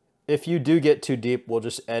 If you do get too deep, we'll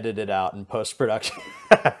just edit it out in post-production.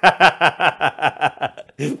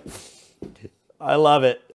 I love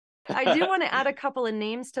it. I do want to add a couple of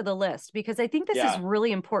names to the list because I think this is yeah.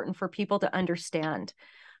 really important for people to understand.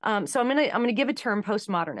 So I'm gonna give a term,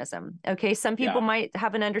 postmodernism. Okay, some people Yeah. might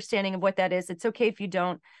have an understanding of what that is. It's okay if you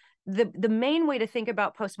don't. The main way to think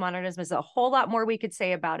about postmodernism is a whole lot more we could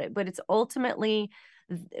say about it, but it's ultimately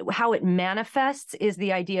how it manifests is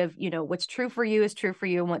the idea of, what's true for you is true for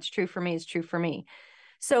you, and what's true for me is true for me.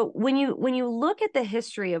 So when you look at the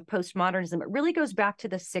history of postmodernism, it really goes back to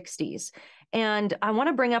the 60s. And I want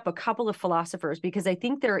to bring up a couple of philosophers because I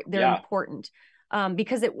think they're Yeah. important.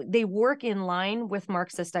 Because they work in line with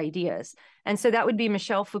Marxist ideas. And so that would be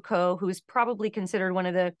Michel Foucault, who's probably considered one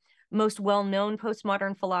of the most well-known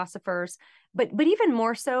postmodern philosophers, but even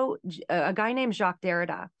more so, a guy named Jacques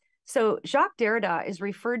Derrida. So Jacques Derrida is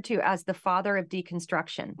referred to as the father of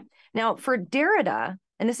deconstruction. Now, for Derrida,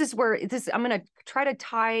 and this is where I'm going to try to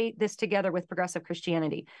tie this together with progressive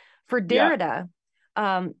Christianity. For Yeah.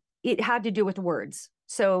 Derrida, it had to do with words.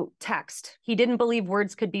 So text. He didn't believe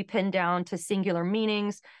words could be pinned down to singular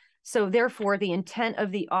meanings. So therefore, the intent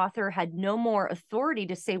of the author had no more authority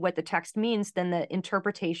to say what the text means than the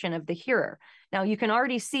interpretation of the hearer. Now, you can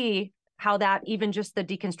already see how that even just the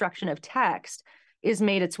deconstruction of text is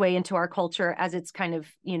made its way into our culture as it's kind of,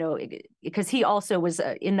 because he also was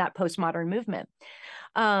in that postmodern movement.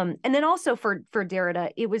 And then also for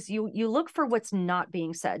Derrida, it was you look for what's not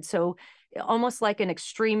being said. So almost like an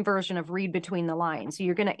extreme version of read between the lines. So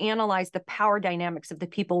you're going to analyze the power dynamics of the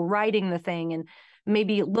people writing the thing and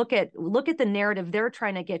maybe look at the narrative they're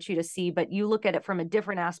trying to get you to see, but you look at it from a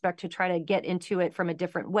different aspect to try to get into it from a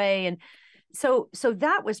different way. And so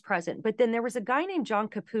that was present. But then there was a guy named John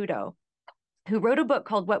Caputo who wrote a book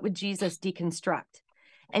called What Would Jesus Deconstruct?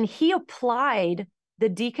 And he applied the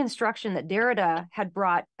deconstruction that Derrida had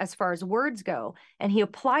brought as far as words go, and he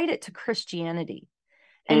applied it to Christianity.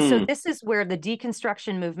 And so this is where the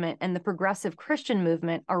deconstruction movement and the progressive Christian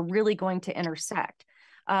movement are really going to intersect.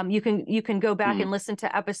 You can go back and listen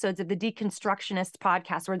to episodes of the Deconstructionists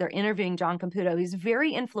podcast where they're interviewing John Caputo. He's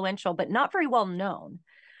very influential, but not very well known.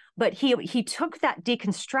 But he took that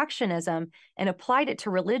deconstructionism and applied it to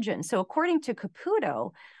religion. So according to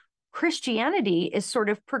Caputo, Christianity is sort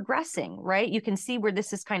of progressing, right? You can see where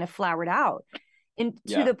this is kind of flowered out. And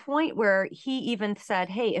to the point where he even said,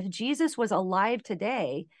 hey, if Jesus was alive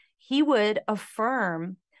today, he would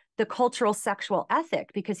affirm the cultural sexual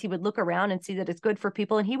ethic because he would look around and see that it's good for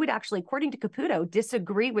people. And he would actually, according to Caputo,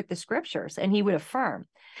 disagree with the scriptures and he would affirm.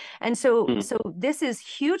 And so this is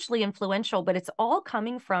hugely influential, but it's all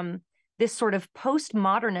coming from this sort of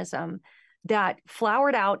postmodernism that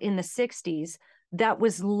flowered out in the 60s that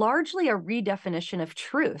was largely a redefinition of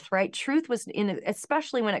truth, right? Truth was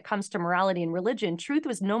especially when it comes to morality and religion, truth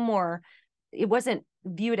was no more, it wasn't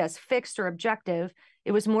viewed as fixed or objective.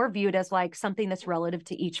 It was more viewed as like something that's relative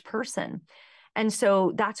to each person. And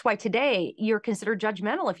so that's why today you're considered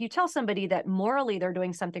judgmental if you tell somebody that morally they're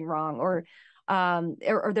doing something wrong, or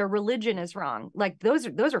their religion is wrong. Like those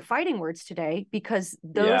are fighting words today, because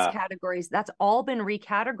those Yeah. categories, that's all been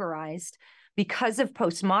recategorized because of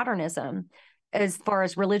postmodernism. As far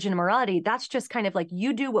as religion and morality, that's just kind of like,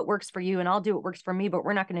 you do what works for you and I'll do what works for me, but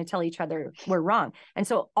we're not going to tell each other we're wrong. And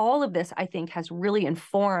so all of this, I think, has really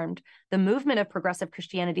informed the movement of progressive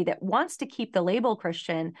Christianity that wants to keep the label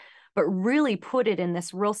Christian, but really put it in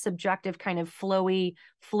this real subjective, kind of flowy,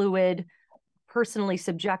 fluid, personally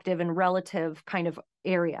subjective and relative kind of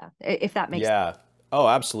area, if that makes sense. Yeah. Oh,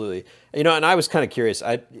 absolutely. And I was kind of curious.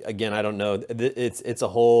 I don't know. It's a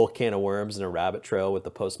whole can of worms and a rabbit trail with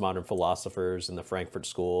the postmodern philosophers and the Frankfurt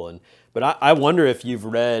School. But I wonder if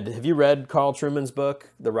have you read Carl Trueman's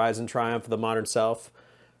book, The Rise and Triumph of the Modern Self?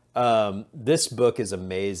 This book is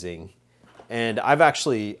amazing, and I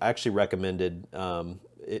actually recommended.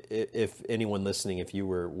 If anyone listening, if you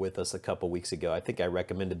were with us a couple weeks ago, I think I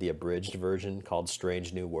recommended the abridged version called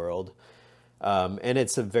Strange New World. And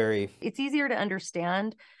it's easier to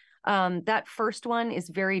understand. That first one is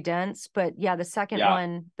very dense, but yeah, the second Yeah.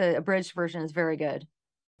 one, the abridged version, is very good.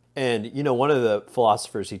 And one of the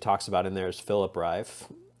philosophers he talks about in there is Philip Reif,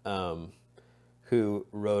 who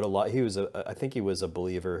wrote a lot. I think he was a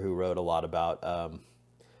believer who wrote a lot about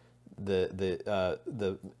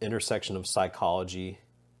the intersection of psychology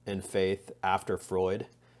and faith after Freud.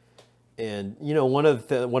 And one of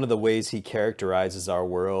the ways he characterizes our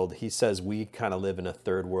world, he says we kind of live in a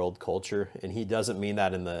third world culture, and he doesn't mean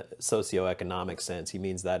that in the socioeconomic sense. He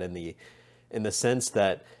means that in the sense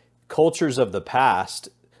that cultures of the past,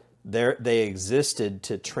 they existed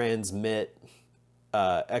to transmit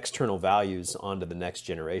external values onto the next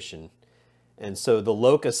generation, and so the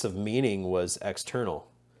locus of meaning was external.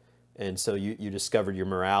 And so you discovered your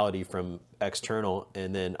morality from external,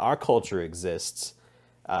 and then our culture exists.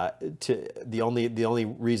 The only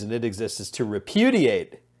reason it exists is to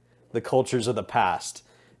repudiate the cultures of the past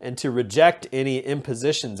and to reject any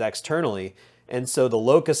impositions externally. And so the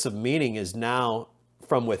locus of meaning is now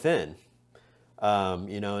from within. And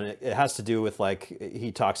it has to do with, like,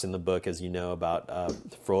 he talks in the book, as you know, about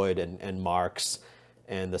Freud and Marx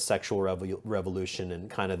and the sexual revolution and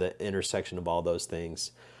kind of the intersection of all those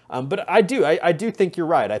things. But I do think you're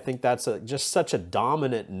right. I think that's just such a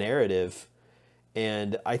dominant narrative.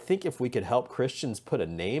 And I think if we could help Christians put a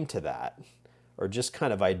name to that, or just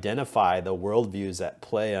kind of identify the worldviews at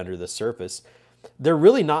play under the surface, they're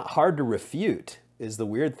really not hard to refute, is the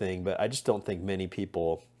weird thing. But I just don't think many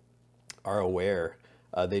people are aware.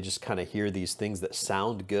 They just kind of hear these things that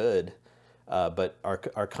sound good, but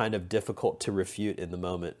are kind of difficult to refute in the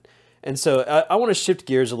moment. And so I want to shift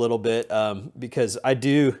gears a little bit, because I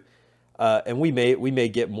do, and we may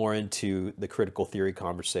get more into the critical theory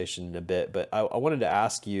conversation in a bit, but I wanted to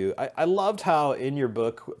ask you, I loved how in your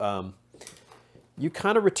book you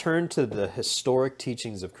kind of return to the historic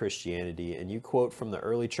teachings of Christianity, and you quote from the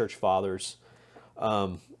early church fathers.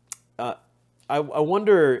 I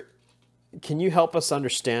wonder, can you help us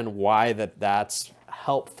understand why that's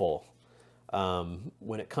helpful?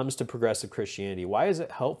 When it comes to progressive Christianity, why is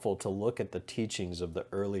it helpful to look at the teachings of the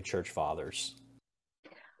early church fathers?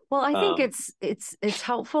 Well, I think it's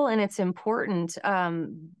helpful and it's important,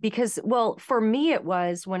 because, well, for me, it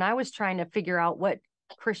was when I was trying to figure out what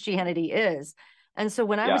Christianity is. And so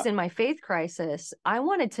when I was in my faith crisis, I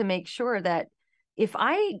wanted to make sure that if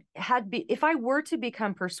I were to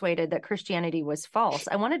become persuaded that Christianity was false,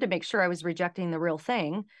 I wanted to make sure I was rejecting the real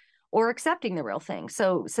thing or accepting the real thing.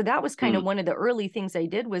 So that was kind of one of the early things I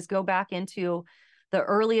did, was go back into the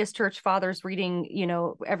earliest church fathers, reading,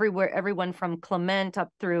 everyone from Clement up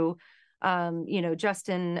through,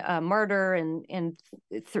 Justin Martyr and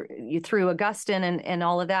through Augustine and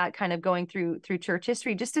all of that, kind of going through church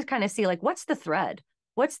history, just to kind of see, like, what's the thread?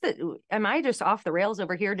 Am I just off the rails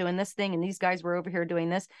over here doing this thing, and these guys were over here doing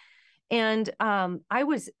this? And I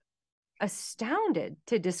was astounded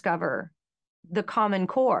to discover the common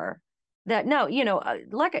core. That no,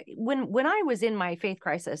 like when I was in my faith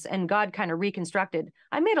crisis and God kind of reconstructed,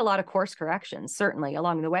 I made a lot of course corrections, certainly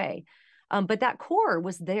along the way. But that core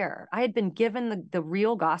was there. I had been given the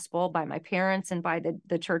real gospel by my parents and by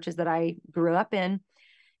the churches that I grew up in.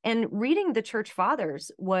 And reading the church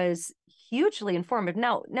fathers was hugely informative.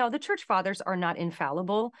 Now the church fathers are not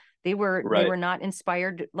infallible. They were not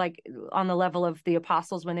inspired, like, on the level of the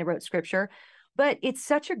apostles when they wrote scripture. But it's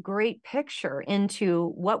such a great picture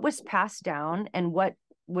into what was passed down and what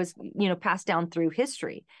was, passed down through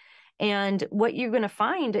history. And what you're going to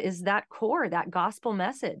find is that core, that gospel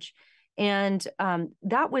message. And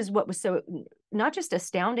that was what was so not just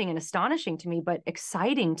astounding and astonishing to me, but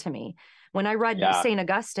exciting to me. When I read Yeah. St.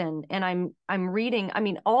 Augustine and I'm reading, I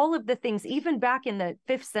mean, all of the things, even back in the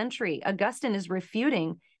 5th century, Augustine is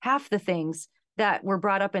refuting half the things that were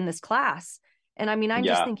brought up in this class. And I mean, I'm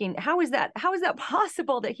just Yeah. thinking, how is that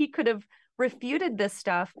possible that he could have refuted this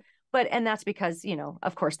stuff? And that's because,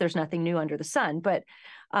 of course, there's nothing new under the sun. But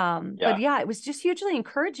Yeah. yeah, it was just hugely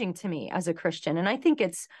encouraging to me as a Christian. And I think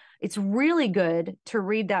it's really good to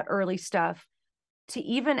read that early stuff, to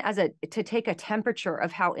even to take a temperature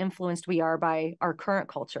of how influenced we are by our current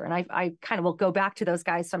culture. And I kind of will go back to those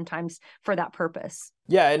guys sometimes for that purpose.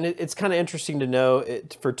 Yeah, and it's kind of interesting to know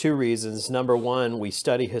it for two reasons. Number one, we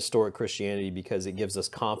study historic Christianity because it gives us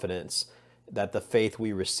confidence that the faith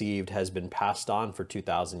we received has been passed on for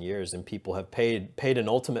 2,000 years, and people have paid an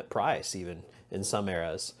ultimate price, even in some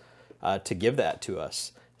eras, to give that to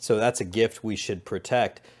us. So that's a gift we should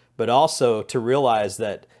protect, but also to realize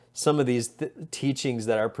that some of these teachings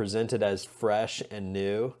that are presented as fresh and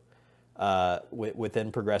new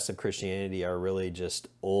within progressive Christianity are really just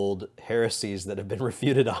old heresies that have been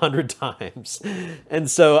refuted 100 times.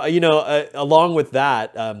 And so, along with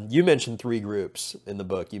that, you mentioned three groups in the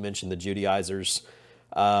book. You mentioned the Judaizers,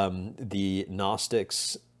 the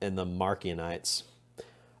Gnostics, and the Marcionites.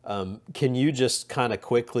 Can you just kind of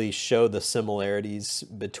quickly show the similarities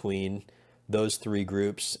between those three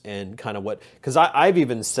groups and kind of what, because I've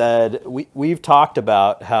even said, we've talked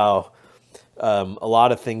about how a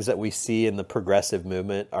lot of things that we see in the progressive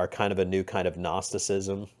movement are kind of a new kind of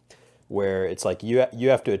Gnosticism, where it's like you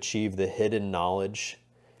have to achieve the hidden knowledge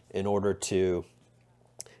in order to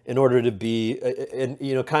be,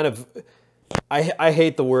 and kind of, I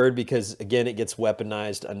hate the word because again it gets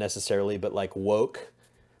weaponized unnecessarily, but like woke.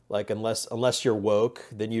 Like unless you're woke,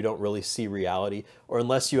 then you don't really see reality, or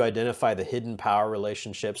unless you identify the hidden power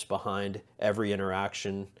relationships behind every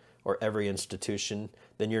interaction or every institution,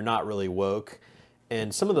 then you're not really woke.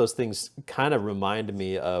 And some of those things kind of remind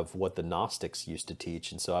me of what the Gnostics used to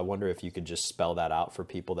teach. And so I wonder if you could just spell that out for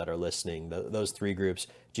people that are listening. Those three groups: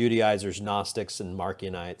 Judaizers, Gnostics, and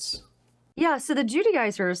Marcionites. Yeah, so the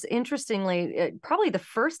Judaizers, interestingly, probably the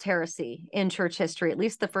first heresy in church history, at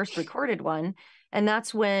least the first recorded one. And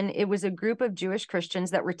that's when it was a group of Jewish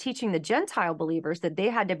Christians that were teaching the Gentile believers that they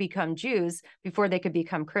had to become Jews before they could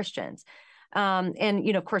become Christians.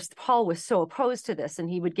 And, of course, Paul was so opposed to this, and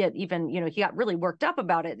he would get even, he got really worked up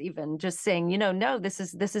about it, even just saying, no, this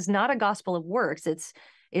is not a gospel of works.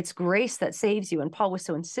 It's grace that saves you. And Paul was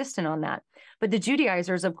so insistent on that. But the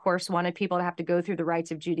Judaizers, of course, wanted people to have to go through the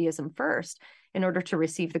rites of Judaism first in order to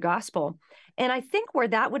receive the gospel. And I think where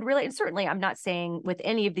that would really, and certainly I'm not saying with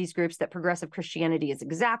any of these groups that progressive Christianity is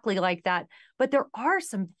exactly like that, but there are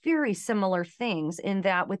some very similar things in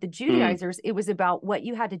that with the Judaizers, it was about what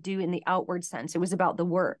you had to do in the outward sense. It was about the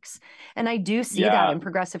works. And I do see that Yeah. in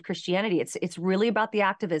progressive Christianity. It's really about the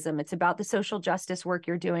activism. It's about the social justice work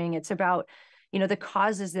you're doing. It's about the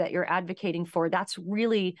causes that you're advocating for. That's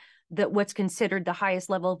really what's considered the highest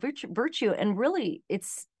level of virtue. And really,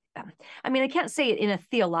 I can't say it in a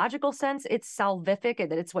theological sense. It's salvific,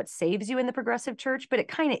 that it's what saves you in the progressive church, but it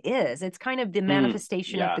kind of is. It's kind of the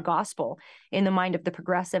manifestation of Yeah. the gospel in the mind of the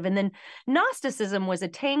progressive. And then Gnosticism was a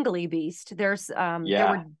tangly beast. There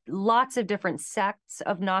were lots of different sects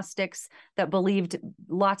of Gnostics that believed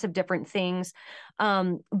lots of different things.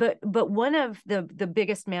 But one of the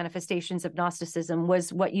biggest manifestations of Gnosticism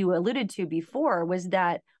was what you alluded to before, was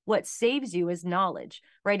that what saves you is knowledge,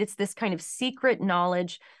 right? It's this kind of secret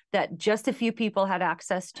knowledge that just a few people had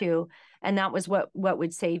access to, and that was what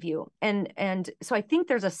would save you. And so I think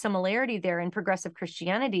there's a similarity there in progressive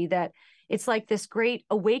Christianity, that it's like this great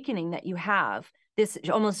awakening that you have, this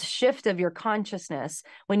almost shift of your consciousness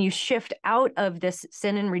when you shift out of this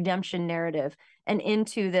sin and redemption narrative and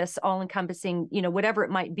into this all-encompassing, whatever it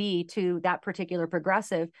might be to that particular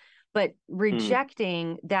progressive, but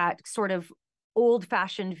rejecting that sort of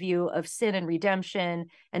old-fashioned view of sin and redemption.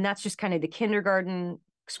 And that's just kind of the kindergarten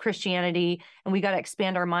Christianity, and we got to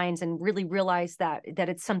expand our minds and really realize that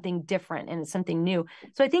it's something different and it's something new.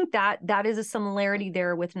 So I think that is a similarity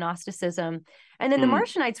there with Gnosticism. And then the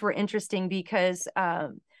Marcionites were interesting because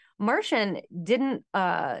Marcion didn't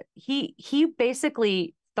he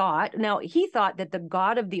basically thought that the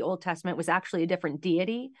God of the Old Testament was actually a different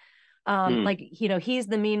deity. He's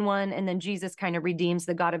the mean one, and then Jesus kind of redeems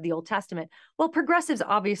the God of the Old Testament. Well, progressives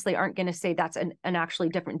obviously aren't going to say that's an actually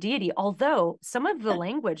different deity, although some of the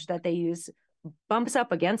language that they use bumps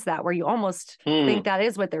up against that, where you almost think that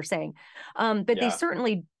is what they're saying. But they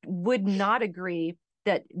certainly would not agree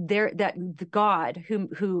that the God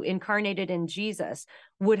who incarnated in Jesus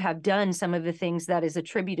would have done some of the things that is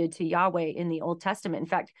attributed to Yahweh in the Old Testament. In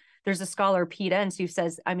fact, there's a scholar, Pete Enns, who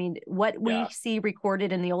says, I mean, what we see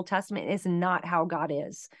recorded in the Old Testament is not how God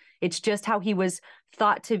is. It's just how he was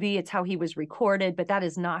thought to be. It's how he was recorded, but that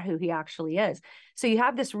is not who he actually is. So you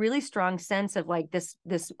have this really strong sense of like this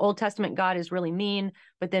Old Testament God is really mean,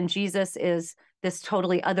 but then Jesus is this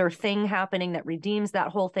totally other thing happening that redeems that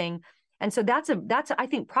whole thing. And so that's I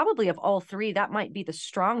think probably of all three, that might be the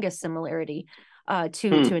strongest similarity to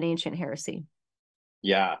an ancient heresy.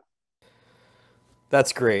 Yeah.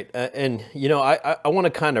 That's great. And, you know, I want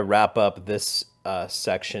to kind of wrap up this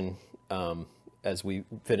section as we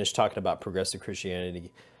finish talking about progressive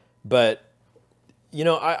Christianity. But, you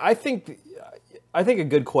know, I think a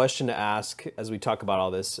good question to ask as we talk about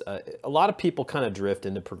all this, a lot of people kind of drift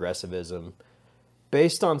into progressivism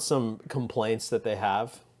based on some complaints that they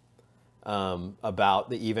have about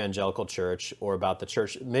the evangelical church or about the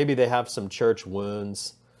church. Maybe they have some church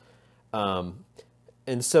wounds.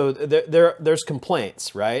 And so there's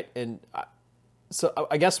complaints, right? And so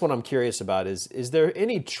I guess what I'm curious about is there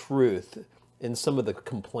any truth in some of the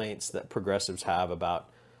complaints that progressives have about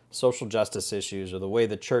social justice issues or the way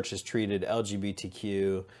the church has treated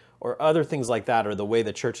LGBTQ or other things like that, or the way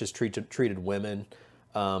the church has treated women?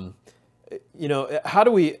 You know, how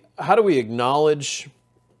do we acknowledge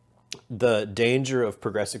the danger of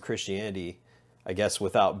progressive Christianity, I guess,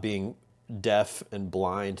 without being deaf and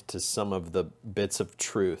blind to some of the bits of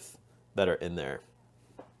truth that are in there?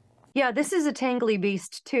 Yeah, this is a tangly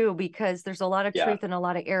beast too, because there's a lot of truth and a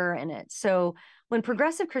lot of error in it. So when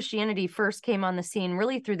progressive Christianity first came on the scene,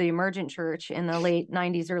 really through the emergent church in the late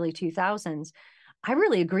 90s, early 2000s, I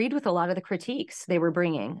really agreed with a lot of the critiques they were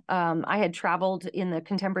bringing. I had traveled in the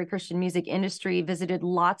contemporary Christian music industry, visited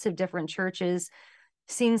lots of different churches,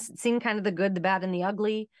 seen kind of the good, the bad, and the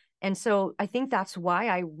ugly. And so I think that's why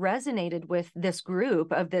I resonated with this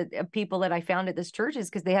group of people that I found at this church, is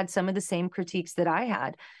because they had some of the same critiques that I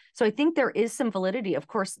had. So I think there is some validity. Of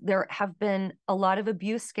course, there have been a lot of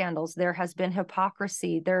abuse scandals. There has been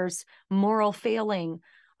hypocrisy. There's moral failing.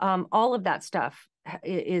 All of that stuff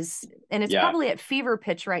is, and it's probably at fever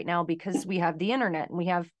pitch right now because we have the internet and we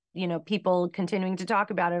have, you know, people continuing to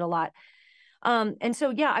talk about it a lot. And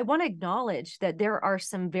so, yeah, I want to acknowledge that there are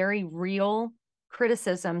some very real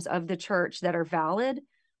criticisms of the church that are valid.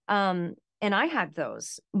 And I had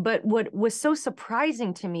those. But what was so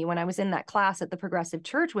surprising to me when I was in that class at the Progressive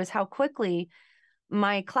Church was how quickly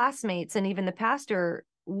my classmates and even the pastor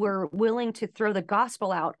were willing to throw the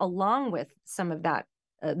gospel out along with some of that,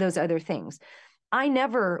 those other things. I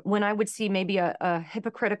never, when I would see maybe a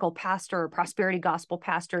hypocritical pastor or prosperity gospel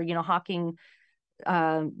pastor, you know, hawking,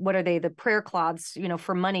 what are they, the prayer cloths, you know,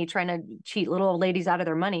 for money, trying to cheat little old ladies out of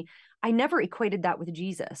their money, I never equated that with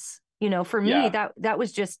Jesus. You know, for me, that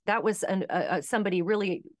was somebody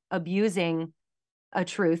really abusing a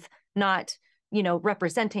truth, not, you know,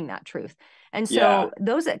 representing that truth. And so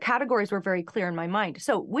those categories were very clear in my mind.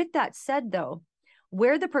 So with that said, though,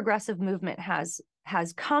 where the progressive movement has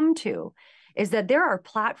come to is that there are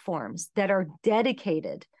platforms that are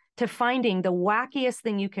dedicated to finding the wackiest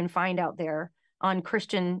thing you can find out there on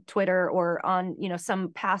Christian Twitter, or on, you know,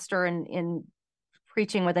 some pastor in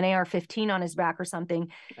preaching with an AR-15 on his back or something,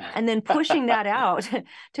 and then pushing that out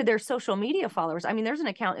to their social media followers. I mean, there's an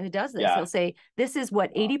account who does this. He'll say, this is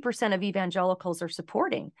what 80% of evangelicals are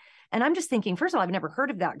supporting. And I'm just thinking, first of all, I've never heard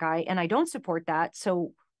of that guy and I don't support that.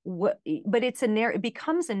 So what, but it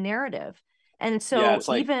becomes a narrative. And so it's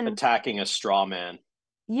like even attacking a straw man.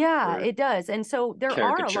 It does. And so there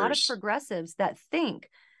are a lot of progressives that think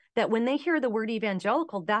that when they hear the word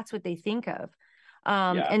evangelical, that's what they think of.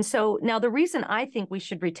 And so now the reason I think we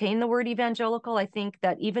should retain the word evangelical, I think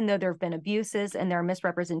that even though there have been abuses and there are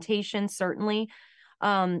misrepresentations, certainly,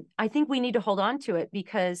 I think we need to hold on to it,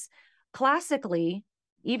 because classically,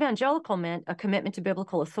 evangelical meant a commitment to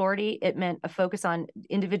biblical authority. It meant a focus on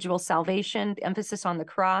individual salvation, emphasis on the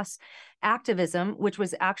cross, activism, which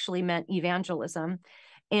was actually meant evangelism,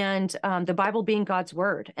 and the Bible being God's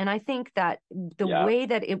word. And I think that the way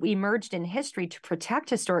that it emerged in history to protect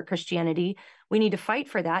historic Christianity, we need to fight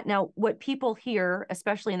for that. Now, what people hear,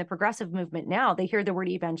 especially in the progressive movement now, they hear the word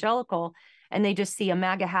evangelical and they just see a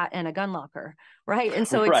MAGA hat and a gun locker, right? And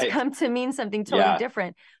so it's come to mean something totally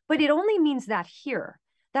different, but it only means that here.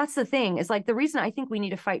 That's the thing, is like the reason I think we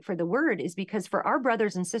need to fight for the word is because for our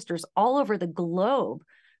brothers and sisters all over the globe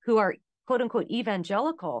who are quote unquote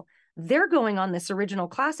evangelical, they're going on this original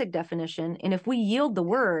classic definition. And if we yield the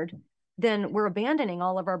word, then we're abandoning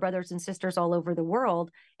all of our brothers and sisters all over the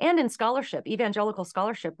world. And in scholarship, evangelical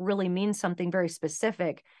scholarship really means something very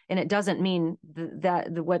specific, and it doesn't mean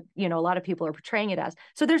what a lot of people are portraying it as.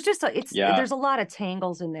 So there's just there's a lot of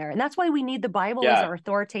tangles in there, and that's why we need the Bible as our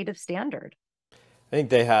authoritative standard. I think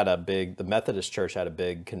they had the Methodist Church had a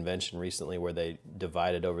big convention recently where they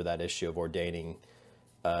divided over that issue of ordaining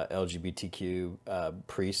LGBTQ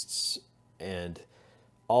priests, and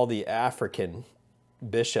all the African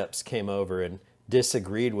bishops came over and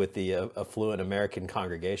disagreed with the affluent American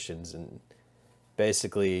congregations and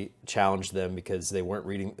basically challenged them because they weren't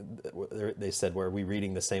reading. They said, "Were we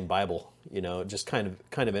reading the same Bible?" Just kind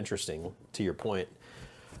of interesting to your point.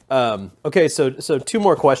 Okay, so two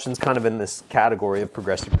more questions kind of in this category of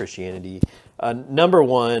progressive Christianity. Number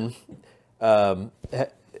one,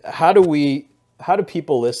 how do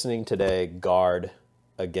people listening today guard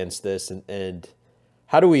against this, and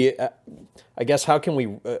how do we, I guess, how can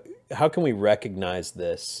we recognize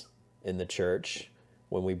this in the church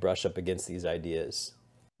when we brush up against these ideas?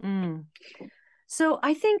 So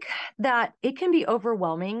I think that it can be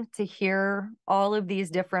overwhelming to hear all of these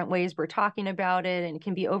different ways we're talking about it, and it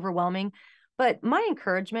can be overwhelming. But my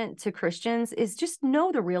encouragement to Christians is just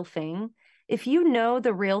know the real thing. If you know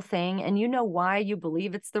the real thing and you know why you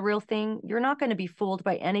believe it's the real thing, you're not going to be fooled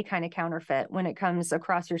by any kind of counterfeit when it comes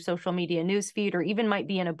across your social media newsfeed, or even might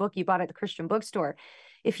be in a book you bought at the Christian bookstore.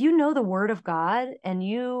 If you know the Word of God and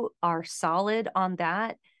you are solid on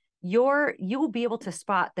that, you will be able to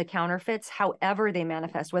spot the counterfeits, however they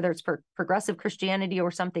manifest, whether it's progressive Christianity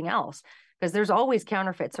or something else, because there's always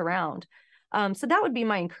counterfeits around. So that would be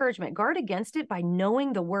my encouragement. Guard against it by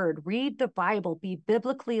knowing the Word, read the Bible, be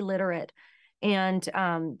biblically literate. And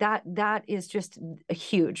that is just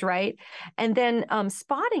huge, right? And then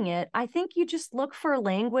spotting it, I think you just look for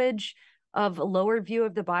language of a lower view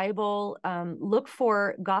of the Bible, look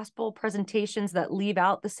for gospel presentations that leave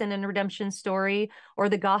out the sin and redemption story, or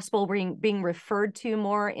the gospel being referred to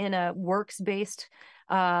more in a works-based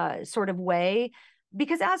sort of way.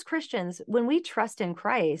 Because as Christians, when we trust in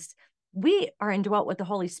Christ, we are indwelt with the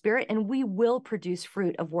Holy Spirit, and we will produce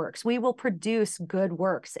fruit of works. We will produce good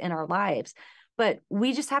works in our lives. But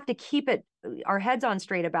we just have to keep our heads on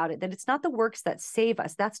straight about it, that it's not the works that save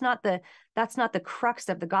us. That's not the crux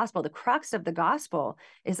of the gospel. The crux of the gospel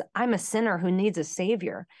is I'm a sinner who needs a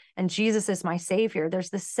savior, and Jesus is my savior. There's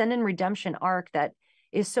this sin and redemption arc that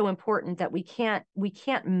is so important that we can't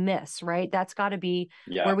miss, right? That's got to be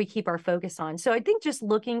where we keep our focus on. So I think just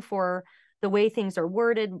looking for the way things are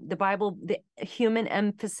worded, the Bible, the human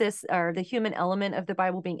emphasis, or the human element of the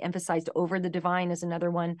Bible being emphasized over the divine is another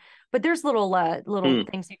one. But there's little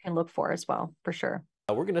things you can look for as well, for sure.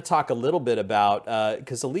 We're going to talk a little bit about,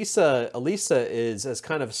 because Alisa has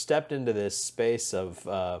kind of stepped into this space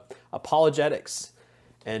of apologetics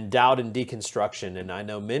and doubt and deconstruction. And I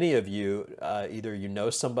know many of you, either you know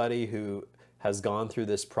somebody who has gone through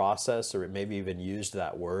this process, or maybe even used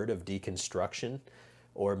that word of deconstruction,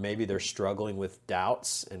 or maybe they're struggling with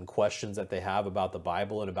doubts and questions that they have about the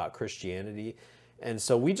Bible and about Christianity. And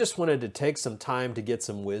so we just wanted to take some time to get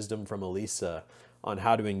some wisdom from Alisa on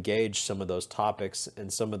how to engage some of those topics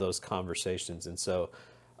and some of those conversations. And so,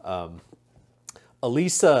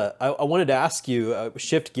 Alisa, I wanted to ask you,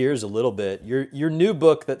 shift gears a little bit. Your new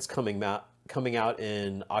book that's coming out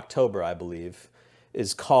in October, I believe,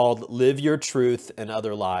 is called Live Your Truth and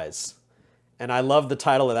Other Lies. And I love the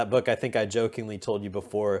title of that book. I think I jokingly told you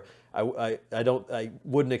before, I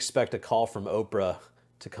wouldn't expect a call from Oprah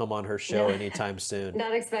to come on her show anytime soon.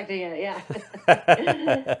 Not expecting it, yeah.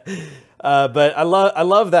 But I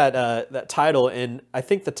love that title, and I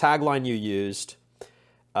think the tagline you used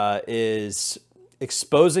is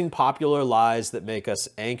exposing popular lies that make us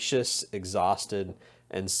anxious, exhausted,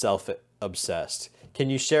 and self-obsessed.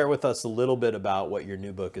 Can you share with us a little bit about what your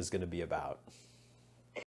new book is going to be about?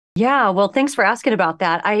 Yeah, well, thanks for asking about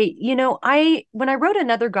that. When I wrote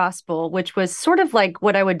Another Gospel, which was sort of like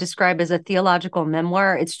what I would describe as a theological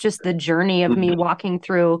memoir, it's just the journey of me walking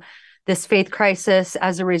through this faith crisis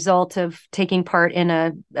as a result of taking part in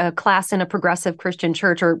a class in a progressive Christian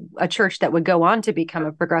church, or a church that would go on to become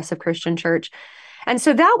a progressive Christian church. And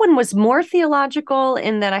so that one was more theological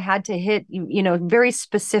in that I had to hit, very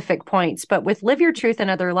specific points. But with Live Your Truth and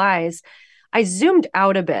Other Lies, I zoomed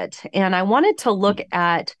out a bit, and I wanted to look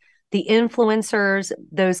at the influencers,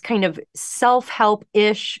 those kind of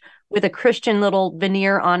self-help-ish with a Christian little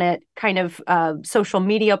veneer on it, kind of social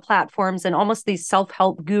media platforms, and almost these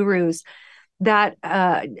self-help gurus that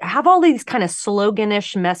have all these kind of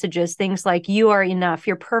sloganish messages, things like "you are enough,"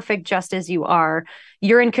 "you're perfect just as you are,"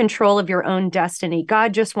 "you're in control of your own destiny,"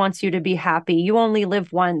 "God just wants you to be happy," "you only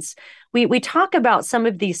live once." We talk about some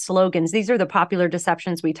of these slogans. These are the popular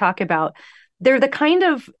deceptions we talk about. They're the kind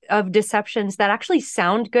of deceptions that actually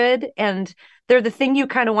sound good, and they're the thing you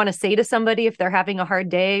kind of want to say to somebody if they're having a hard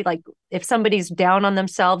day. Like if somebody's down on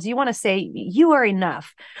themselves, you want to say, "You are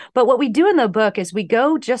enough." But what we do in the book is we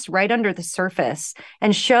go just right under the surface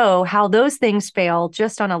and show how those things fail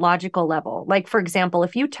just on a logical level. Like, for example,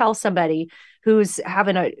 if you tell somebody who's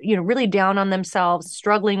having a, really down on themselves,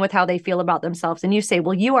 struggling with how they feel about themselves, and you say,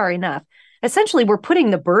 "Well, you are enough," essentially we're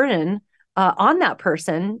putting the burden on that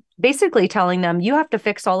person, basically telling them you have to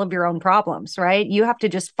fix all of your own problems, right? You have to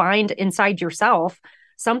just find inside yourself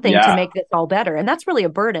something to Yeah. make this all better. And that's really a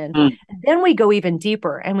burden. Mm. And then we go even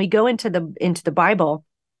deeper and we go into the Bible,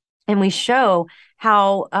 and we show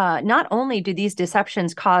how not only do these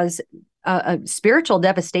deceptions cause a spiritual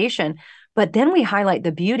devastation, but then we highlight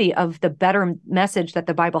the beauty of the better message that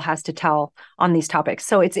the Bible has to tell on these topics.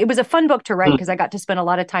 So it was a fun book to write because I got to spend a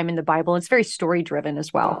lot of time in the Bible. It's very story driven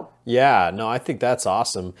as well. Yeah, no, I think that's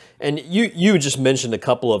awesome. And you just mentioned a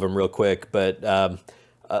couple of them real quick, but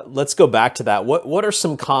let's go back to that. What are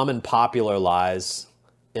some common popular lies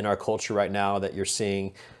in our culture right now that you're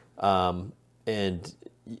seeing? And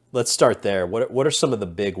let's start there. What are some of the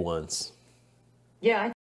big ones?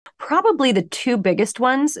 Yeah. Probably the two biggest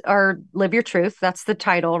ones are "Live Your Truth." That's the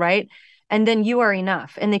title, right? And then "You Are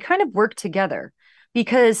Enough." And they kind of work together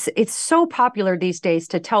because it's so popular these days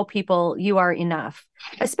to tell people you are enough,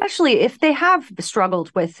 especially if they have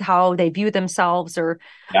struggled with how they view themselves or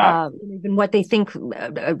Yeah. even what they think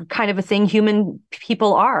kind of a thing human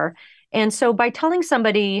people are. And so by telling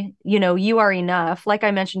somebody, you are enough, like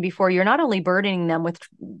I mentioned before, you're not only burdening them with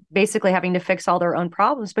basically having to fix all their own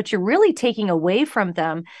problems, but you're really taking away from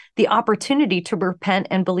them the opportunity to repent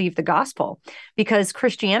and believe the gospel, because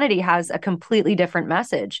Christianity has a completely different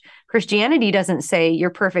message. Christianity doesn't say you're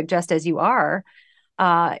perfect just as you are.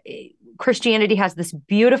 Uh, Christianity has this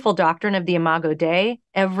beautiful doctrine of the Imago Dei.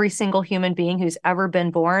 Every single human being who's ever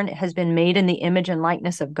been born has been made in the image and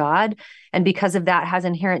likeness of God, and because of that has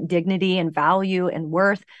inherent dignity and value and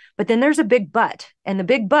worth. But then there's a big but, and the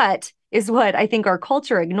big but is what I think our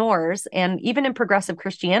culture ignores, and even in progressive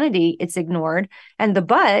Christianity it's ignored. And the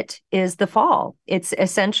but is the fall. It's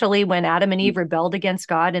essentially when Adam and Eve rebelled against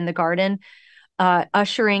God in the garden,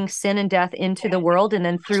 ushering sin and death into the world. And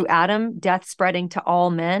then through Adam, death spreading to all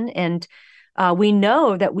men. And we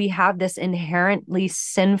know that we have this inherently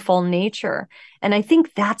sinful nature. And I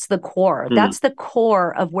think that's the core. That's the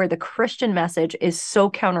core of where the Christian message is so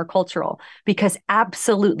countercultural, because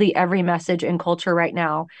absolutely every message in culture right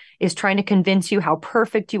now is trying to convince you how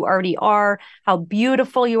perfect you already are, how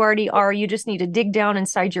beautiful you already are. You just need to dig down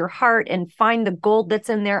inside your heart and find the gold that's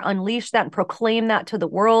in there, unleash that and proclaim that to the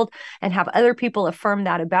world and have other people affirm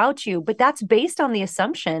that about you. But that's based on the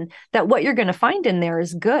assumption that what you're going to find in there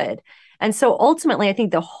is good. And so ultimately, I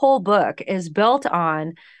think the whole book is built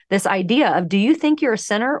on this idea of, do you think you're a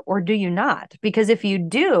sinner or do you not? Because if you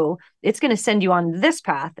do, it's going to send you on this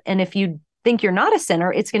path. And if you think you're not a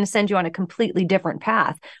sinner, it's going to send you on a completely different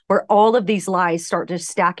path where all of these lies start just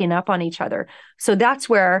stacking up on each other. So that's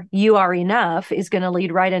where "You Are Enough" is going to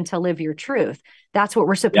lead right into "Live Your Truth." That's what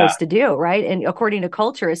we're supposed to do, right? And according to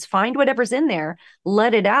culture, is find whatever's in there,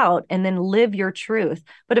 let it out, and then live your truth.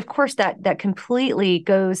 But of course, that completely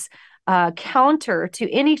goes counter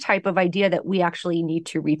to any type of idea that we actually need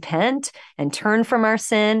to repent and turn from our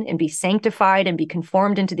sin and be sanctified and be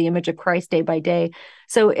conformed into the image of Christ day by day.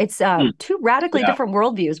 So it's two radically different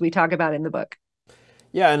worldviews we talk about in the book.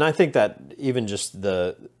 Yeah, and I think that even just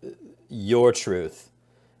your truth,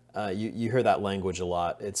 you hear that language a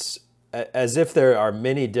lot. It's as if there are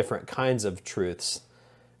many different kinds of truths.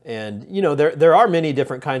 And, there are many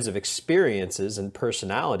different kinds of experiences and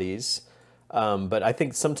personalities. But I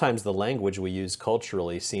think sometimes the language we use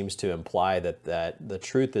culturally seems to imply that the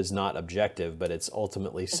truth is not objective, but it's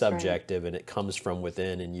ultimately subjective, and it comes from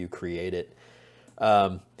within and you create it.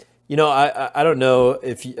 I don't know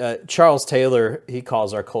if Charles Taylor, he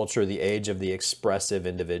calls our culture the age of the expressive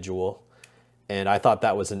individual. And I thought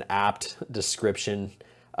that was an apt description.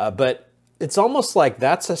 But it's almost like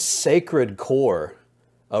that's a sacred core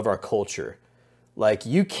of our culture. Like,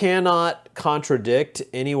 you cannot contradict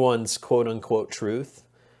anyone's quote unquote truth.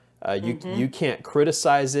 You can't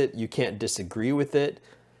criticize it. You can't disagree with it.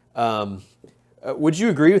 Would you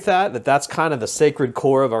agree with that? That that's kind of the sacred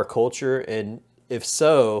core of our culture? And if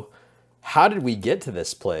so, how did we get to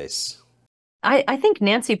this place? I think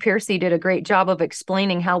Nancy Piercy did a great job of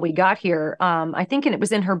explaining how we got here. I think, and it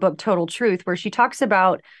was in her book Total Truth, where she talks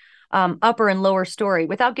about upper and lower story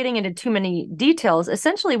without getting into too many details.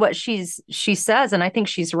 Essentially, what she says, and I think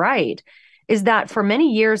she's right, is that for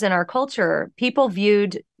many years in our culture, people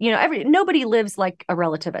viewed, nobody lives like a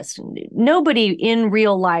relativist. Nobody in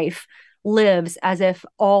real life lives as if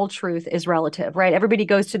all truth is relative, right? Everybody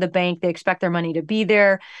goes to the bank, they expect their money to be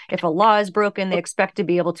there. If a law is broken, they expect to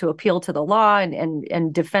be able to appeal to the law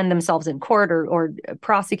and defend themselves in court or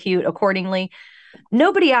prosecute accordingly.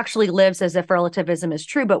 Nobody actually lives as if relativism is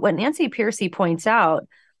true. But what Nancy Piercy points out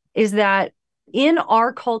is that in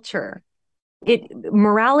our culture,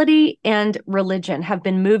 morality and religion have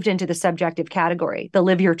been moved into the subjective category, the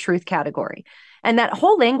live your truth category. And that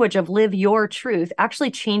whole language of live your truth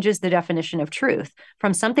actually changes the definition of truth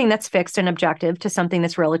from something that's fixed and objective to something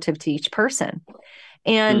that's relative to each person.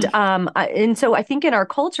 And so I think in our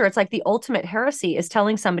culture, it's like the ultimate heresy is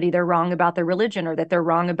telling somebody they're wrong about their religion or that they're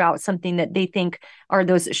wrong about something that they think are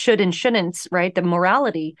those should and shouldn'ts, right? The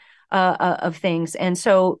morality of things. And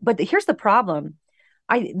so, but here's the problem.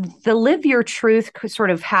 The live your truth sort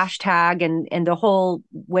of hashtag and the whole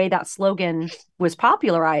way that slogan was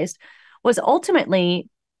popularized was ultimately,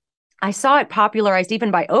 I saw it popularized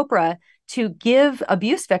even by Oprah to give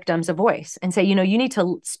abuse victims a voice and say, you need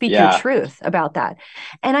to speak your truth about that.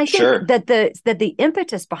 And I think Sure. that the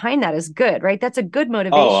impetus behind that is good, right? That's a good Oh,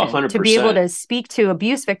 motivation to be able 100%. to speak to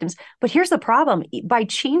abuse victims. But here's the problem. By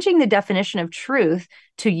changing the definition of truth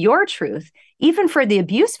to your truth, even for the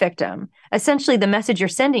abuse victim, essentially the message you're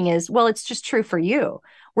sending is, well, it's just true for you.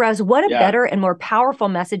 Whereas what a Yeah. better and more powerful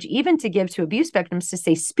message even to give to abuse victims to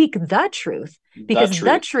say, speak the truth, The because the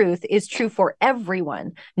truth. truth is true for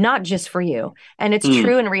everyone, not just for you. And it's Hmm.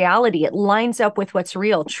 true in reality. It lines up with what's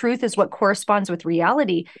real. Truth is what corresponds with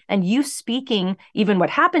reality. And you speaking even what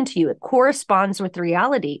happened to you, it corresponds with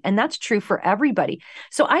reality. And that's true for everybody.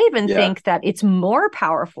 So I even Yeah. think that it's more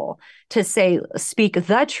powerful to say, speak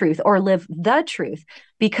the truth or live the truth,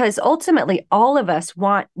 because ultimately all of us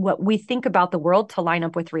want what we think about the world to line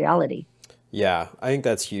up with reality. Yeah, I think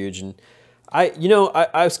that's huge. And I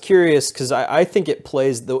was curious because I think it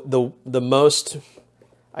plays the most,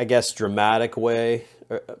 I guess, dramatic way,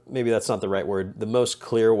 or maybe that's not the right word, the most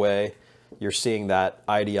clear way you're seeing that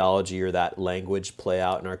ideology or that language play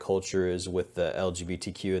out in our culture is with the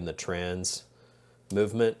LGBTQ and the trans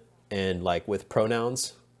movement and like with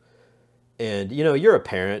pronouns. And, you're a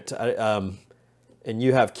parent. And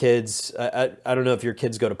you have kids. I don't know if your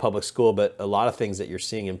kids go to public school, but a lot of things that you're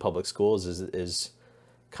seeing in public schools is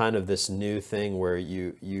kind of this new thing where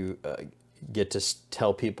you get to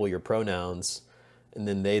tell people your pronouns, and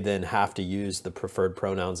then they then have to use the preferred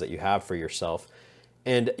pronouns that you have for yourself.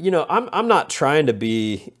 And I'm not trying to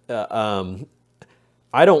be. I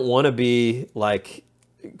don't want to be like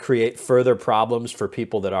create further problems for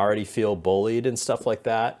people that already feel bullied and stuff like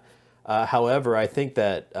that. However, I think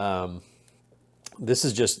that. This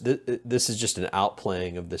is just an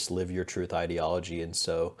outplaying of this live your truth ideology, and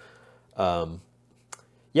so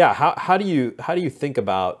yeah. How do you think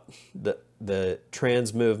about the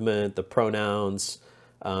trans movement, the pronouns?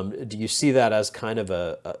 Do you see that as kind of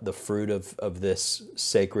the fruit of this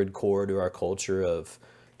sacred core to our culture of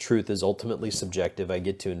truth is ultimately subjective? I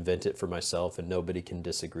get to invent it for myself, and nobody can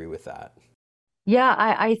disagree with that. Yeah,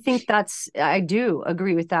 I think I do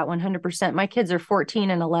agree with that 100%. My kids are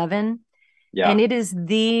 14 and 11. Yeah. And it is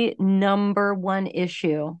the number one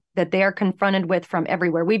issue that they are confronted with from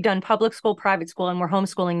everywhere. We've done public school, private school, and we're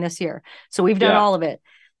homeschooling this year. So we've done Yeah. all of it.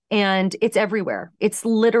 And it's everywhere. It's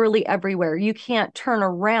literally everywhere. You can't turn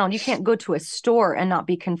around. You can't go to a store and not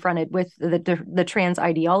be confronted with the trans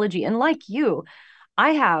ideology. And like you, I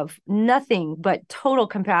have nothing but total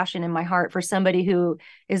compassion in my heart for somebody who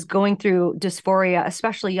is going through dysphoria,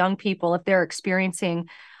 especially young people, if they're experiencing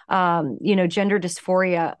gender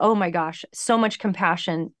dysphoria. Oh my gosh, so much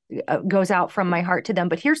compassion goes out from my heart to them.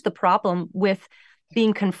 But here's the problem with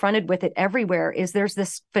being confronted with it everywhere is there's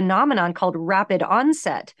this phenomenon called rapid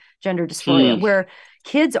onset gender dysphoria, where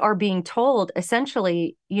kids are being told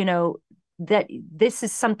essentially, that this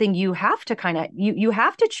is something you have to you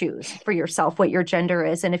have to choose for yourself what your gender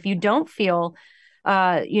is. And if you don't feel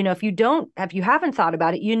if you haven't thought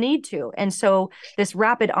about it, you need to. And so this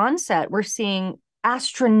rapid onset, we're seeing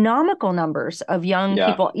astronomical numbers of young Yeah.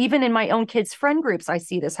 people. Even in my own kids' friend groups, I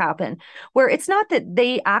see this happen, where it's not that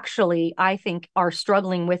they actually, I think, are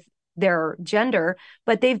struggling with their gender,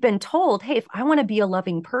 but they've been told, hey, if I want to be a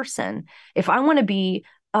loving person, if I want to be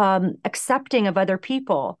accepting of other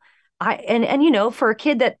people, for a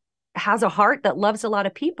kid that has a heart that loves a lot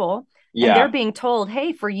of people, and they're Yeah. being told,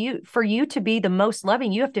 hey, for you to be the most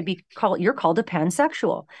loving, you have to be you're called a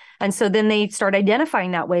pansexual. And so then they start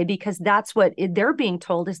identifying that way because that's what they're being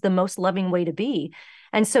told is the most loving way to be.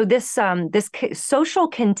 And so this social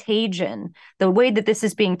contagion, the way that this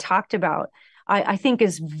is being talked about, I think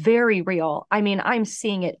is very real. I mean, I'm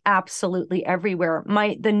seeing it absolutely everywhere.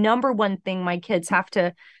 The number one thing my kids have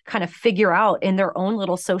to kind of figure out in their own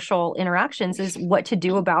little social interactions is what to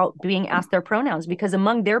do about being asked their pronouns, because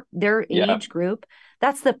among their Yeah. age group,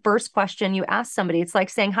 that's the first question you ask somebody. It's like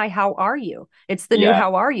saying, hi, how are you? It's the new Yeah.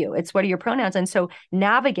 how are you? It's what are your pronouns? And so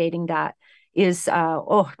navigating that is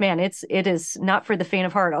oh man, it is not for the faint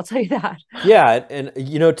of heart, I'll tell you that. Yeah, and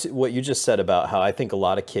you know what you just said about how I think a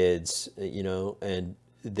lot of kids, you know, and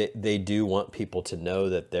they do want people to know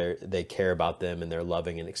that they care about them and they're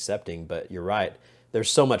loving and accepting. But you're right, there's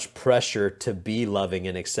so much pressure to be loving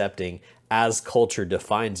and accepting as culture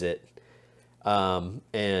defines it. And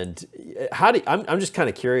I'm just kind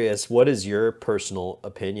of curious, what is your personal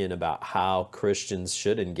opinion about how Christians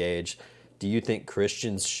should engage? Do you think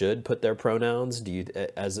Christians should put their pronouns? Do you,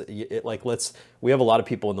 we have a lot of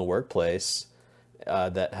people in the workplace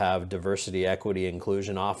that have diversity, equity,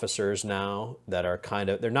 inclusion officers now that are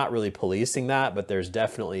they're not really policing that, but there's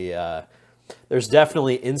definitely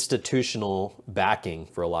institutional backing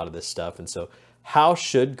for a lot of this stuff. And so how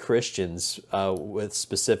should Christians,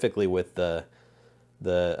 specifically with the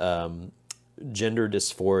gender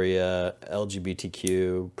dysphoria,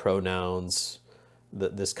 LGBTQ pronouns,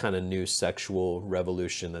 this kind of new sexual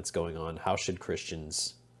revolution that's going on, how should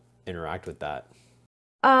Christians interact with that?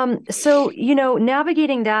 So,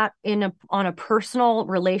 navigating that on a personal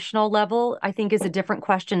relational level, I think is a different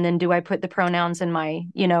question than do I put the pronouns in my,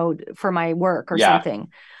 for my work or Yeah. something.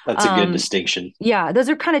 That's a good distinction. Yeah, those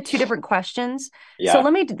are kind of two different questions. So Yeah.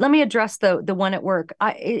 let me address the one at work.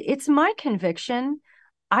 It's my conviction.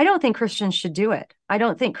 I don't think Christians should do it. I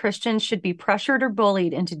don't think Christians should be pressured or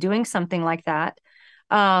bullied into doing something like that.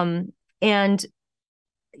 And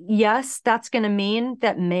yes, that's going to mean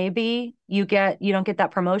that maybe you don't get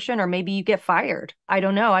that promotion, or maybe you get fired. I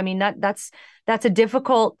don't know. I mean, that's a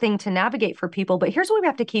difficult thing to navigate for people. But here's what we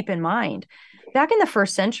have to keep in mind. Back in the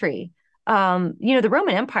first century, the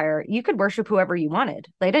Roman Empire, you could worship whoever you wanted.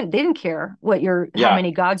 They didn't care how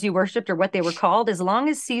many gods you worshiped or what they were called, as long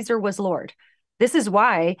as Caesar was Lord. This is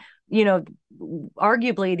why,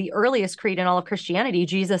 arguably the earliest creed in all of Christianity,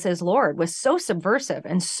 Jesus is Lord, was so subversive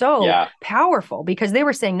and so powerful, because they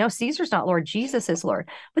were saying, no, Caesar's not Lord, Jesus is Lord.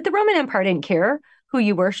 But the Roman Empire didn't care who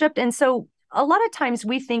you worshiped. And so a lot of times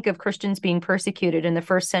we think of Christians being persecuted in the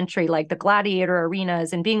first century, like the gladiator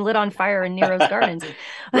arenas and being lit on fire in Nero's gardens.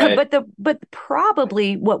 Right. But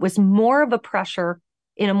probably what was more of a pressure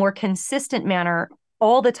in a more consistent manner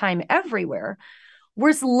all the time, everywhere,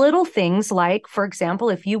 was little things like, for example,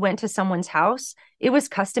 if you went to someone's house, it was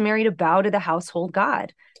customary to bow to the household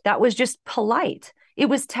god. That was just polite. It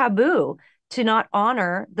was taboo to not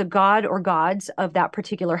honor the god or gods of that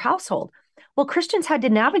particular household. Well, Christians had to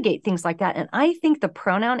navigate things like that. And I think the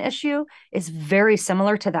pronoun issue is very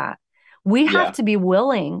similar to that. We have to be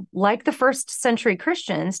willing, like the first century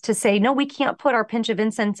Christians, to say, no, we can't put our pinch of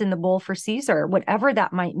incense in the bowl for Caesar, whatever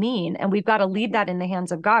that might mean. And we've got to leave that in the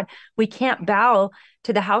hands of God. We can't bow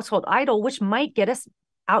to the household idol, which might get us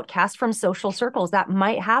outcast from social circles. That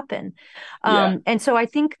might happen. And so I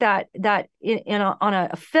think that on an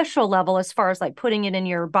official level, as far as like putting it in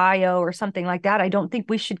your bio or something like that, I don't think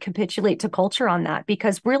we should capitulate to culture on that,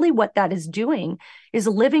 because really what that is doing is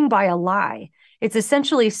living by a lie. It's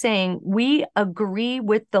essentially saying we agree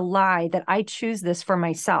with the lie that I choose this for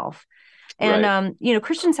myself. And,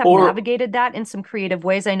 Christians have navigated that in some creative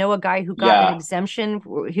ways. I know a guy who got an exemption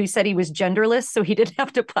who said he was genderless, so he didn't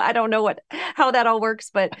have to, I don't know how that all works,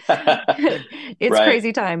 but it's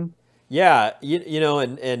crazy time. Yeah. It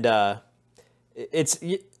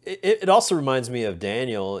also reminds me of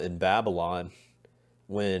Daniel in Babylon,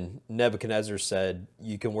 when Nebuchadnezzar said,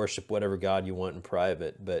 you can worship whatever God you want in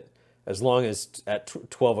private, but as long as at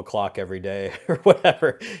 12 o'clock every day or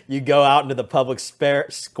whatever, you go out into the public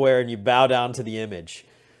square and you bow down to the image.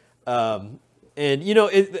 And,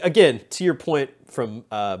 again, to your point from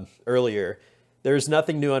earlier, there's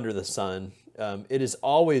nothing new under the sun. It is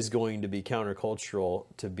always going to be countercultural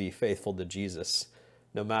to be faithful to Jesus,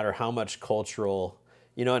 no matter how much cultural,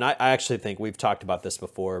 and I actually think we've talked about this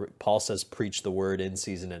before. Paul says, preach the word in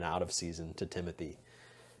season and out of season to Timothy.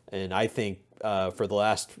 And I think for the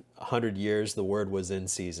last 100 years, the word was in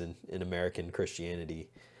season in American Christianity.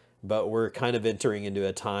 But we're kind of entering into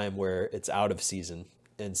a time where it's out of season.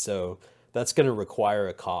 And so that's going to require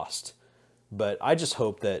a cost. But I just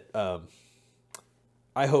hope that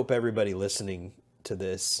I hope everybody listening to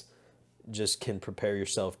this just can prepare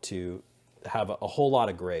yourself to have a whole lot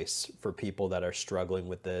of grace for people that are struggling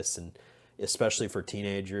with this, and especially for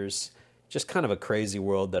teenagers. Just kind of a crazy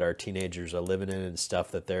world that our teenagers are living in and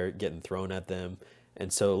stuff that they're getting thrown at them.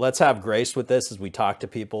 And so let's have grace with this as we talk to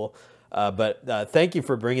people. But thank you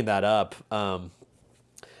for bringing that up.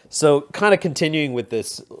 So kind of continuing with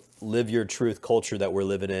this live your truth culture that we're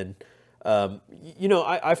living in.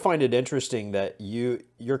 I find it interesting that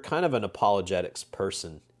you're kind of an apologetics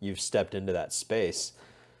person. You've stepped into that space.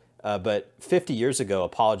 But 50 years ago,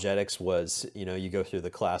 apologetics was, you go through the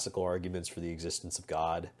classical arguments for the existence of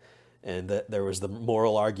God. And there was the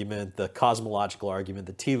moral argument, the cosmological argument,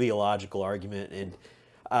 the teleological argument. And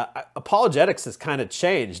apologetics has kind of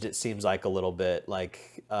changed, it seems like, a little bit.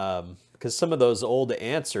 Because some of those old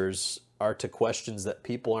answers are to questions that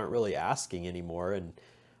people aren't really asking anymore. And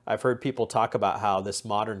I've heard people talk about how this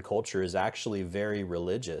modern culture is actually very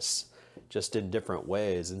religious, just in different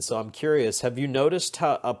ways. And so I'm curious, have you noticed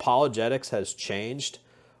how apologetics has changed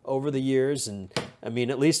over the years? And I mean,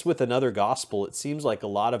 at least with Another Gospel, it seems like a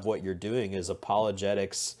lot of what you're doing is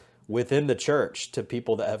apologetics within the church to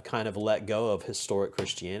people that have kind of let go of historic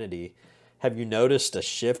Christianity. Have you noticed a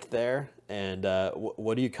shift there? And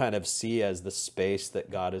what do you kind of see as the space that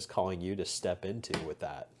God is calling you to step into with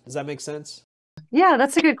that? Does that make sense? Yeah,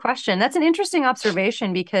 that's a good question. That's an interesting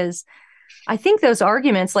observation, because I think those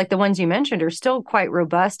arguments, like the ones you mentioned, are still quite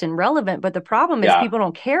robust and relevant. But the problem is Yeah. people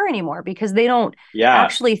don't care anymore because they don't Yeah.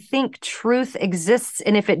 actually think truth exists.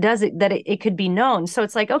 And if it does, it could be known. So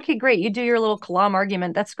it's like, okay, great. You do your little Kalam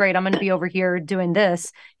argument. That's great. I'm going to be over here doing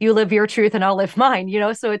this. You live your truth and I'll live mine,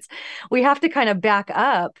 So we have to kind of back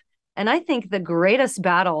up. And I think the greatest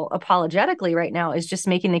battle apologetically right now is just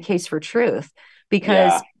making the case for truth,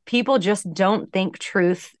 because Yeah. people just don't think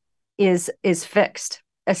truth is fixed,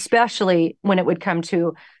 especially when it would come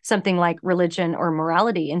to something like religion or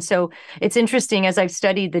morality. And so it's interesting, as I've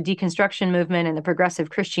studied the deconstruction movement and the progressive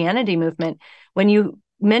Christianity movement, when you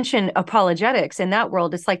mention apologetics in that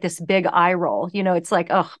world, it's like this big eye roll. It's like,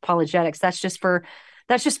 oh, apologetics, that's just for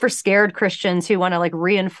scared Christians who want to like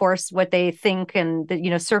reinforce what they think and,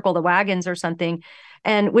 circle the wagons or something.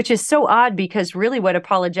 And which is so odd, because really what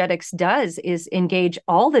apologetics does is engage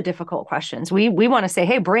all the difficult questions. We want to say,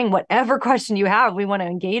 hey, bring whatever question you have. We want to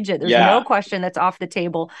engage it. There's no question that's off the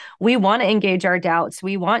table. We want to engage our doubts.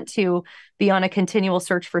 We want to be on a continual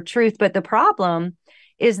search for truth. But the problem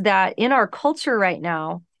is that in our culture right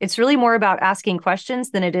now, it's really more about asking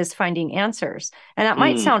questions than it is finding answers. And that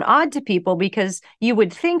might sound odd to people, because you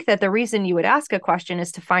would think that the reason you would ask a question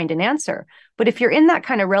is to find an answer. But if you're in that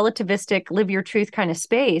kind of relativistic, live your truth kind of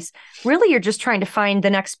space, really you're just trying to find the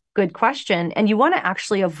next good question. And you want to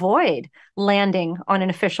actually avoid landing on an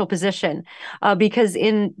official position, because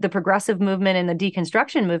in the progressive movement and the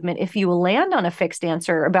deconstruction movement, if you land on a fixed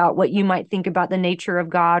answer about what you might think about the nature of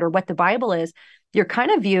God or what the Bible is, you're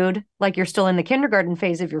kind of viewed like you're still in the kindergarten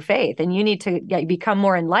phase of your faith, and you need to become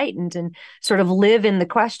more enlightened and sort of live in the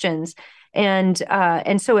questions. And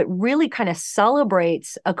so it really kind of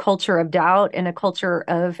celebrates a culture of doubt and a culture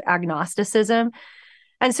of agnosticism.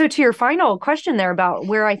 And so to your final question there about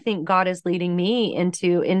where I think God is leading me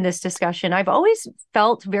into in this discussion, I've always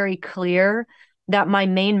felt very clear that my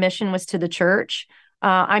main mission was to the church.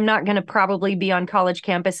 I'm not going to probably be on college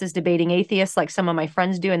campuses debating atheists like some of my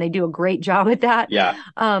friends do, and they do a great job at that. Yeah.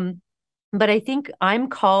 But I think I'm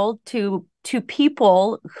called to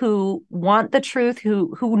people who want the truth,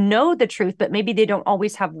 who know the truth, but maybe they don't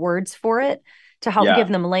always have words for it to help give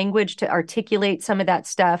them language to articulate some of that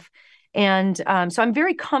stuff. And so I'm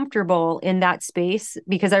very comfortable in that space,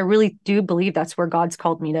 because I really do believe that's where God's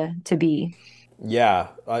called me to be. Yeah,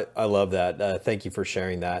 I love that. Thank you for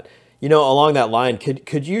sharing that. Along that line,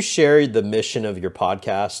 could you share the mission of your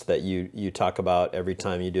podcast that you talk about every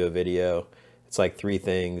time you do a video? It's like 3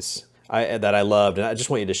 things that I loved, and I just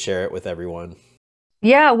want you to share it with everyone.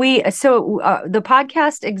 Yeah, the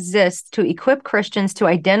podcast exists to equip Christians to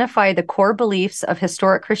identify the core beliefs of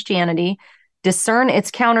historic Christianity, discern its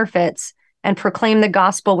counterfeits, and proclaim the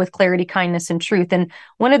gospel with clarity, kindness, and truth. And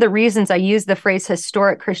one of the reasons I use the phrase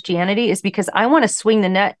historic Christianity is because I want to swing the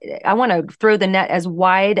net. I want to throw the net as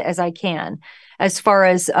wide as I can, as far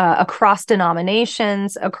as across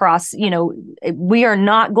denominations, across, we are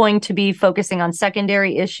not going to be focusing on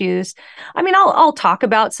secondary issues. I mean, I'll talk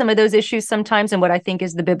about some of those issues sometimes and what I think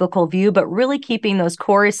is the biblical view, but really keeping those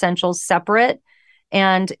core essentials separate.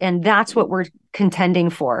 And that's what we're contending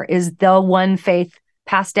for, is the one faith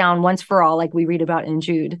passed down once for all, like we read about in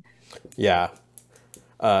Jude. Yeah,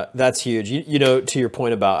 that's huge. To your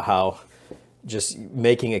point about how just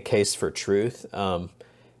making a case for truth,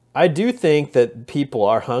 I do think that people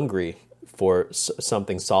are hungry for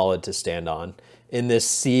something solid to stand on. In this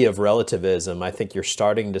sea of relativism, I think you're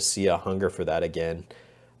starting to see a hunger for that again.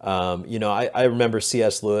 I remember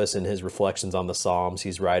C.S. Lewis in his reflections on the Psalms.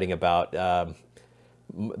 He's writing about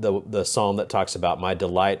the psalm that talks about my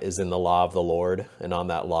delight is in the law of the Lord, and on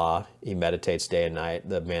that law he meditates day and night.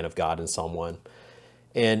 The man of God in Psalm 1,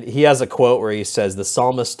 and he has a quote where he says, "The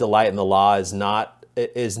psalmist's delight in the law is not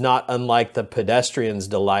unlike the pedestrian's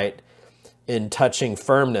delight in touching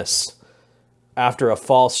firmness after a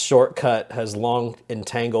false shortcut has long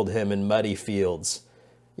entangled him in muddy fields."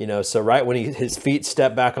 So right when his feet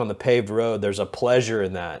step back on the paved road, there's a pleasure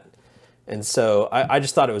in that. And so I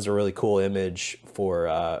just thought it was a really cool image for,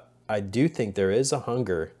 I do think there is a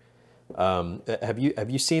hunger. Have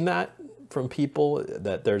you seen that from people,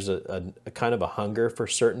 that there's a kind of a hunger for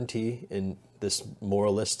certainty in this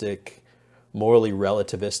moralistic, morally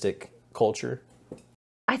relativistic culture?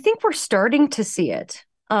 I think we're starting to see it.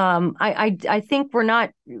 I think we're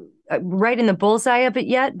not right in the bullseye of it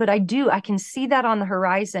yet, but I can see that on the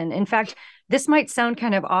horizon. In fact, this might sound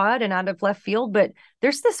kind of odd and out of left field, but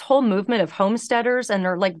there's this whole movement of homesteaders, and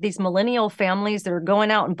they're like these millennial families that are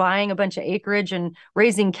going out and buying a bunch of acreage and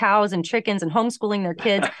raising cows and chickens and homeschooling their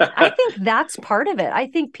kids. I think that's part of it. I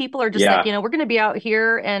think people are just like, Yeah. we're going to be out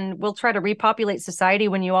here and we'll try to repopulate society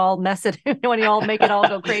when you all mess it, when you all make it all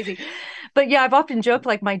go crazy. But yeah, I've often joked,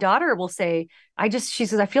 like my daughter will say, she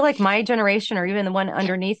says, I feel like my generation, or even the one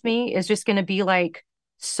underneath me, is just going to be like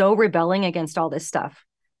so rebelling against all this stuff.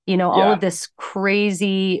 All of Yeah. this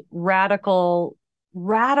crazy, radical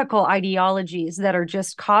ideologies that are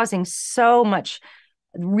just wreaking so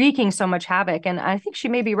much havoc. And I think she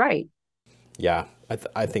may be right. Yeah,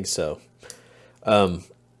 I think so.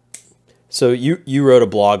 So you wrote a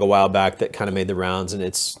blog a while back that kind of made the rounds, and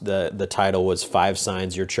it's the title was "5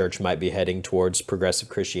 Signs Your Church Might Be Heading Towards Progressive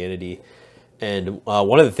Christianity." And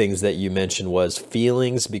one of the things that you mentioned was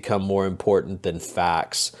feelings become more important than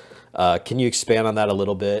facts. Can you expand on that a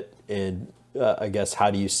little bit? And I guess, how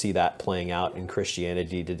do you see that playing out in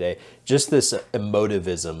Christianity today? Just this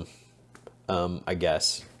emotivism, I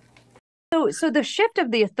guess. So the shift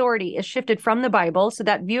of the authority is shifted from the Bible. So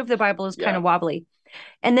that view of the Bible is kind Yeah. of wobbly.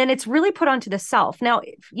 And then it's really put onto the self. Now,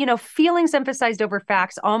 feelings emphasized over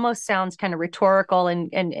facts almost sounds kind of rhetorical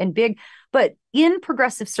and big, but in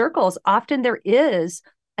progressive circles, often there is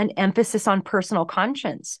an emphasis on personal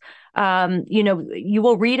conscience. You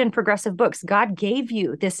will read in progressive books, God gave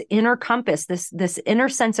you this inner compass, this inner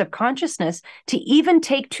sense of consciousness to even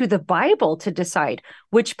take to the Bible to decide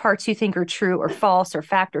which parts you think are true or false or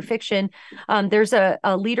fact or fiction. There's a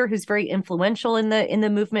leader who's very influential in the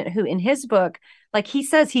movement, who in his book, like he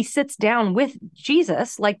says, he sits down with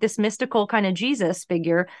Jesus, like this mystical kind of Jesus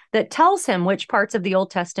figure that tells him which parts of the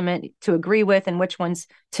Old Testament to agree with and which ones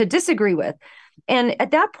to disagree with. And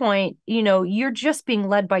at that point, you're just being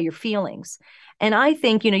led by your feelings. And I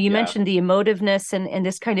think, you Yeah. mentioned the emotiveness and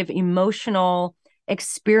this kind of emotional,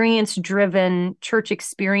 experience driven church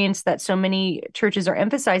experience that so many churches are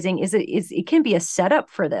emphasizing it can be a setup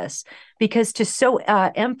for this, because to so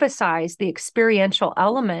emphasize the experiential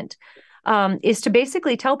element is to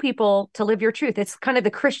basically tell people to live your truth. It's kind of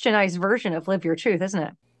the Christianized version of live your truth, isn't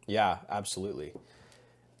it? Yeah, absolutely.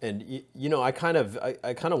 And I kind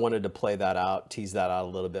of wanted to play that out, tease that out a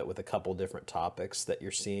little bit with a couple different topics that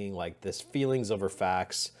you're seeing, like this feelings over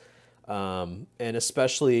facts, and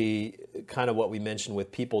especially kind of what we mentioned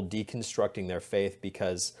with people deconstructing their faith,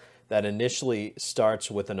 because that initially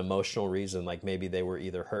starts with an emotional reason, like maybe they were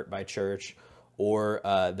either hurt by church, or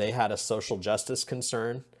they had a social justice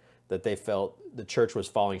concern that they felt the church was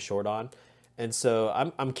falling short on. And so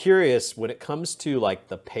I'm curious, when it comes to like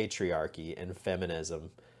the patriarchy and feminism,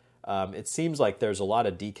 it seems like there's a lot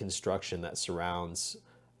of deconstruction that surrounds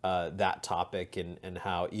that topic, and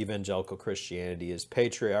how evangelical Christianity is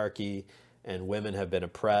patriarchy and women have been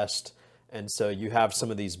oppressed. And so you have some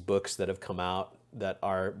of these books that have come out that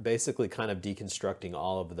are basically kind of deconstructing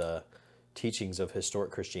all of the teachings of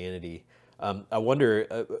historic Christianity. I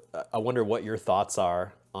wonder what your thoughts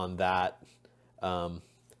are on that.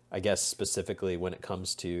 I guess specifically when it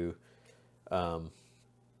comes to,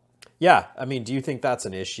 yeah, I mean, do you think that's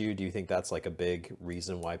an issue? Do you think that's like a big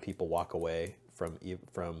reason why people walk away from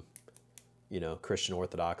Christian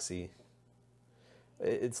orthodoxy?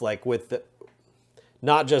 It's like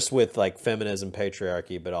not just with like feminism,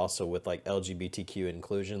 patriarchy, but also with like LGBTQ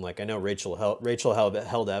inclusion. Like I know Rachel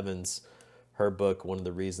Held Evans, her book, one of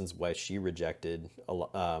the reasons why she rejected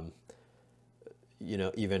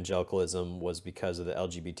evangelicalism was because of the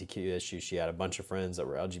LGBTQ issue. She had a bunch of friends that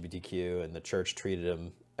were LGBTQ, and the church treated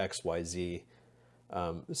them XYZ.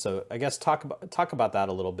 So I guess talk about that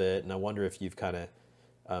a little bit, and I wonder if you've kind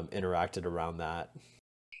of interacted around that.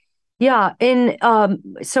 Yeah, and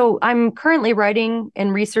so I'm currently writing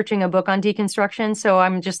and researching a book on deconstruction. So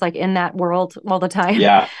I'm just like in that world all the time,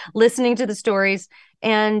 Yeah. listening to the stories.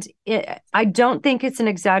 And I don't think it's an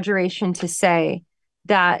exaggeration to say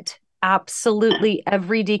that absolutely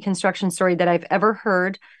every deconstruction story that I've ever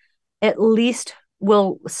heard at least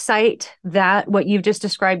will cite that what you've just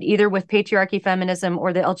described, either with patriarchy, feminism,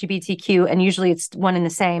 or the LGBTQ, and usually it's one and the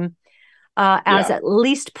same, as Yeah. at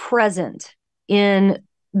least present in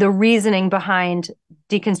the reasoning behind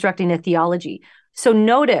deconstructing the theology. So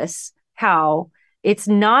notice how it's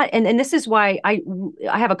not, and this is why I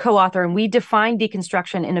have a co-author, and we define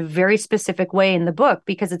deconstruction in a very specific way in the book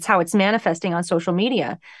because it's how it's manifesting on social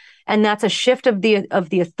media. And that's a shift of the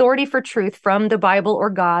authority for truth from the Bible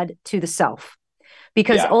or God to the self.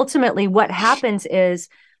 Because Yeah. ultimately what happens is,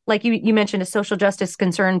 like you mentioned, a social justice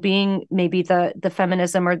concern being maybe the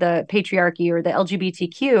feminism or the patriarchy or the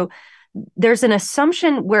LGBTQ. There's an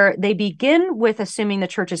assumption where they begin with assuming the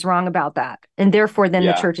church is wrong about that, and therefore then the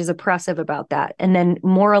Yeah. church is oppressive about that, and then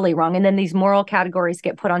morally wrong, and then these moral categories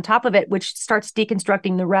get put on top of it, which starts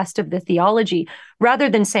deconstructing the rest of the theology, rather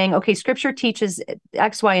than saying, okay, scripture teaches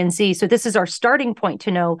X, Y, and Z, so this is our starting point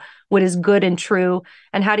to know what is good and true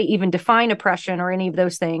and how to even define oppression or any of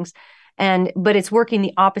those things. But it's working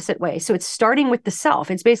the opposite way. So it's starting with the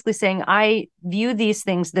self. It's basically saying, I view these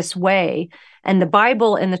things this way, and the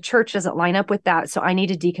Bible and the church doesn't line up with that. So I need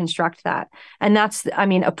to deconstruct that. And that's, I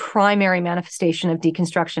mean, a primary manifestation of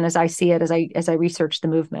deconstruction as I see it, as I research the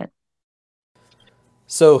movement.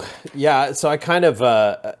 So yeah, so I kind of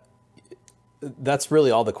that's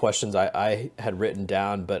really all the questions I had written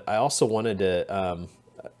down, but I also wanted to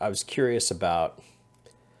I was curious about,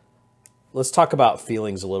 let's talk about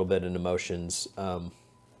feelings a little bit and emotions.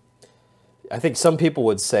 I think some people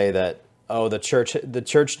would say that, oh, the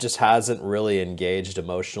church just hasn't really engaged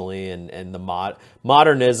emotionally, and the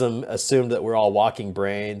modernism assumed that we're all walking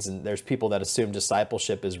brains, and there's people that assume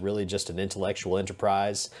discipleship is really just an intellectual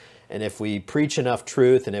enterprise. And if we preach enough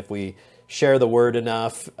truth, and if we share the word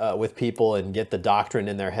enough with people and get the doctrine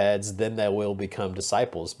in their heads, then they will become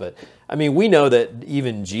disciples. But I mean, we know that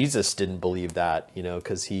even Jesus didn't believe that,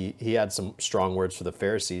 because he had some strong words for the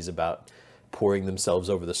Pharisees about pouring themselves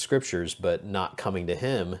over the scriptures, but not coming to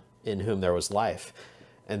him in whom there was life.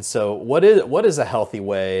 And so what is a healthy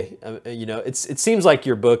way? It seems like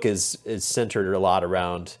your book is centered a lot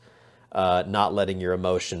around not letting your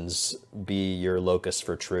emotions be your locus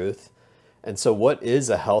for truth. And so what is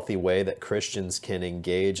a healthy way that Christians can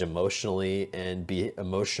engage emotionally and be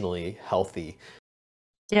emotionally healthy?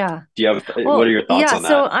 Yeah. Do you have, Well, what are your thoughts yeah, on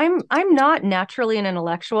so that? I'm not naturally an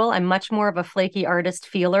intellectual. I'm much more of a flaky artist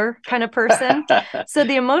feeler kind of person. So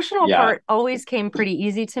the emotional Yeah. part always came pretty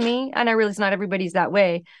easy to me, and I realize not everybody's that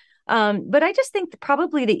way. But I just think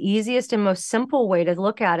probably the easiest and most simple way to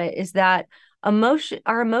look at it is that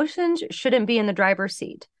our emotions shouldn't be in the driver's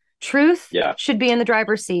seat. Truth Yeah. should be in the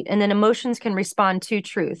driver's seat, and then emotions can respond to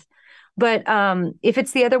truth. But if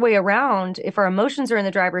it's the other way around, if our emotions are in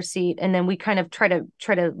the driver's seat and then we kind of try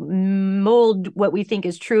to mold what we think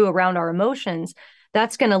is true around our emotions,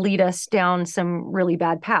 that's going to lead us down some really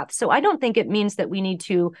bad paths. So I don't think it means that we need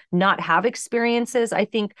to not have experiences. I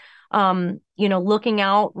think looking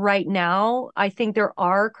out right now, I think there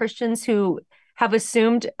are Christians who have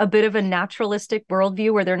assumed a bit of a naturalistic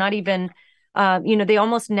worldview where they're not even they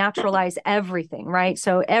almost naturalize everything, right?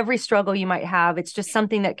 So every struggle you might have, it's just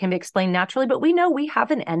something that can be explained naturally. But we know we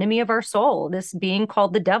have an enemy of our soul, this being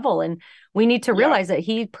called the devil. And we need to realize that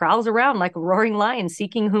he prowls around like a roaring lion,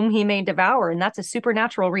 seeking whom he may devour. And that's a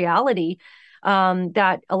supernatural reality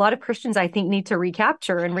that a lot of Christians, I think, need to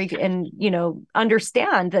recapture and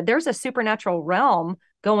understand that there's a supernatural realm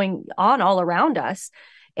going on all around us.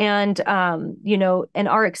 And and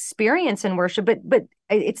our experience in worship, but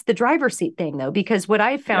it's the driver's seat thing though, because what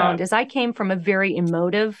I found is I came from a very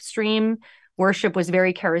emotive stream. Worship was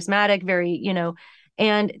very charismatic, very,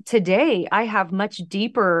 and today I have much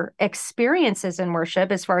deeper experiences in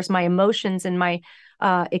worship as far as my emotions and my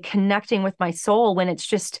connecting with my soul, when it's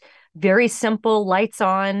just very simple, lights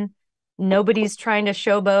on, nobody's trying to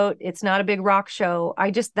showboat, it's not a big rock show.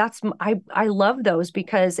 I love those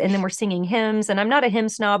because, and then we're singing hymns, and I'm not a hymn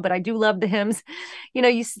snob, but I do love the hymns.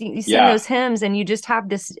 You sing those hymns and you just have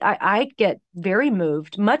this, I get very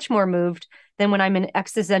moved, much more moved than when I'm in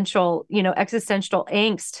existential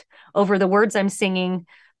angst over the words I'm singing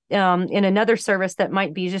in another service that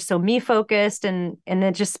might be just so me focused, and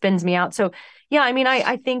it just spins me out. So yeah, I mean,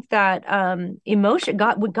 I think that emotion,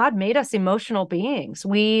 God made us emotional beings.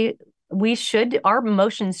 our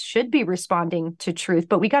emotions should be responding to truth,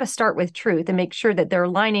 but we got to start with truth and make sure that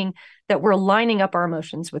we're lining up our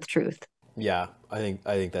emotions with truth. Yeah, I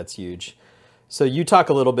think that's huge. So you talk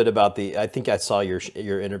a little bit about I think I saw your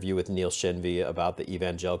interview with Neil Shenvi about the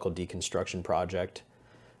Evangelical Deconstruction Project.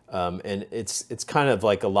 And it's kind of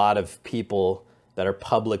like a lot of people that are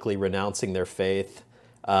publicly renouncing their faith.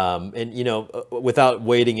 And, without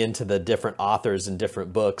wading into the different authors and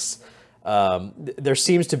different books, there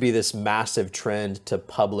seems to be this massive trend to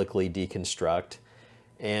publicly deconstruct.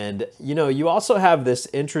 And, you also have this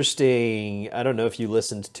interesting, I don't know if you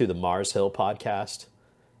listened to the Mars Hill podcast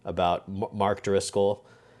about Mark Driscoll.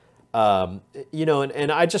 And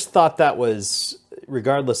I just thought that was,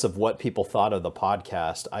 regardless of what people thought of the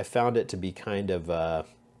podcast, I found it to be kind of,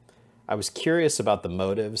 I was curious about the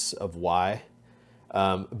motives of why.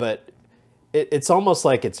 But it's almost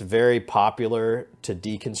like it's very popular to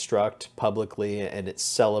deconstruct publicly, and it's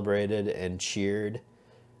celebrated and cheered.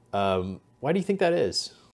 Why do you think that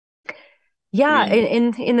is? Yeah,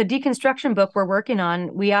 in the deconstruction book we're working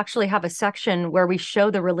on, we actually have a section where we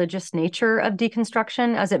show the religious nature of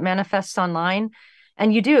deconstruction as it manifests online.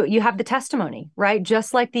 And you have the testimony, right?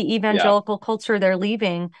 Just like the evangelical culture they're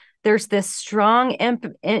leaving, there's this strong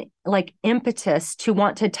impetus to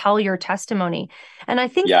want to tell your testimony. And I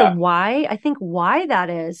think why that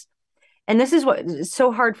is, and this is what is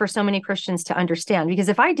so hard for so many Christians to understand, because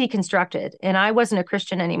if I deconstructed and I wasn't a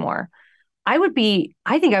Christian anymore, I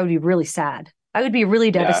think I would be really sad. I would be really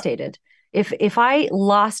devastated if I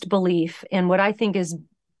lost belief in what I think is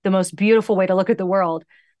the most beautiful way to look at the world.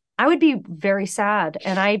 I would be very sad,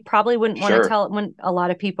 and I probably wouldn't want to tell a lot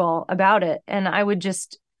of people about it. And I would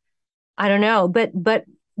just, I don't know, but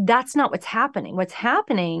that's not what's happening. What's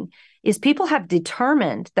happening is people have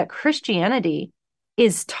determined that Christianity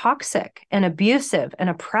is toxic and abusive and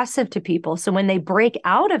oppressive to people. So when they break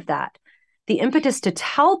out of that, the impetus to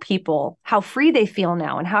tell people how free they feel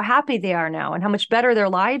now and how happy they are now and how much better their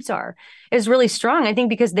lives are is really strong, I think,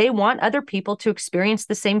 because they want other people to experience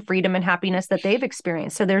the same freedom and happiness that they've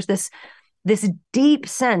experienced. So there's this deep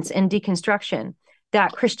sense in deconstruction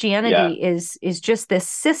that Christianity is just this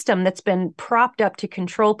system that's been propped up to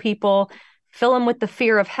control people, fill them with the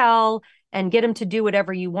fear of hell, and get them to do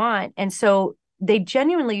whatever you want. And so they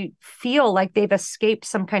genuinely feel like they've escaped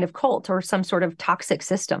some kind of cult or some sort of toxic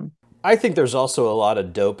system. I think there's also a lot of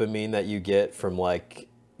dopamine that you get from like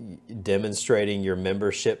demonstrating your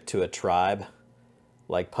membership to a tribe,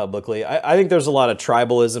 like publicly. I think there's a lot of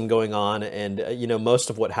tribalism going on, and most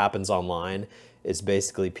of what happens online is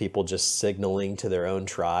basically people just signaling to their own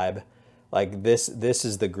tribe, like this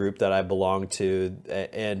is the group that I belong to.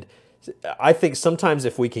 And I think sometimes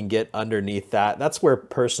if we can get underneath that, that's where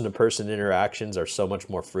person-to-person interactions are so much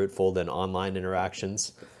more fruitful than online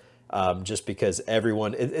interactions. Just because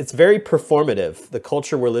it's very performative. The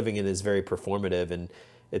culture we're living in is very performative, and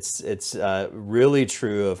it's really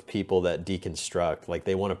true of people that deconstruct. Like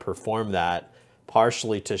they want to perform that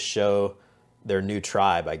partially to show their new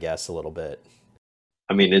tribe, I guess, a little bit.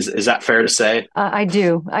 I mean, is that fair to say? I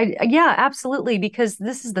do. Yeah, absolutely. Because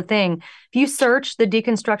this is the thing. If you search the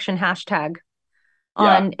deconstruction hashtag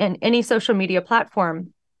on any social media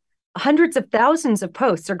platform, hundreds of thousands of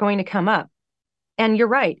posts are going to come up. And you're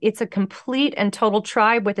right. It's a complete and total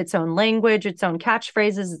tribe with its own language, its own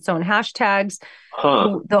catchphrases, its own hashtags.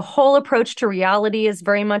 The whole approach to reality is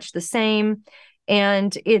very much the same.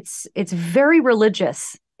 And it's very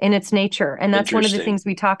religious in its nature. And that's one of the things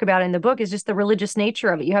we talk about in the book, is just the religious nature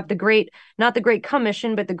of it. You have not the Great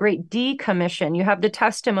Commission, but the Great Decommission. You have the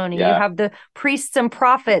testimony. You have the priests and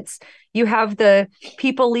prophets. You have the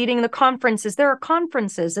people leading the conferences. There are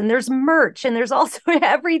conferences, and there's merch, and there's also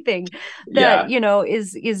everything that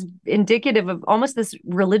is indicative of almost this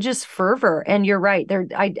religious fervor. And you're right.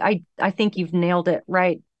 I think you've nailed it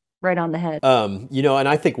right on the head. And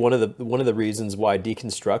I think one of the reasons why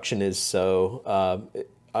deconstruction is so.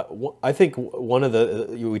 I think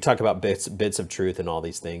we talk about bits of truth and all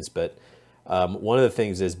these things, but one of the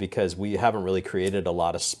things is because we haven't really created a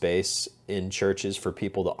lot of space in churches for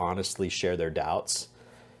people to honestly share their doubts.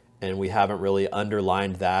 And we haven't really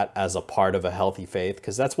underlined that as a part of a healthy faith,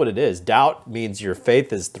 because that's what it is. Doubt means your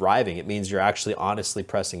faith is thriving. It means you're actually honestly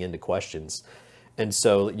pressing into questions. And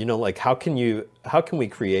so, like how can we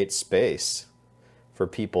create space for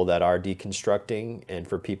people that are deconstructing and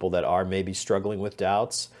for people that are maybe struggling with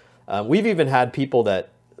doubts? We've even had people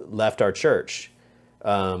that left our church,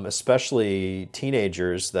 especially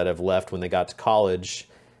teenagers that have left when they got to college,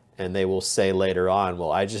 and they will say later on,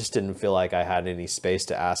 well, I just didn't feel like I had any space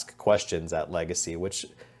to ask questions at Legacy, which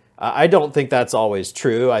I don't think that's always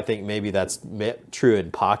true. I think maybe that's true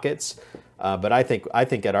in pockets. But I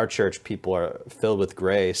think at our church people are filled with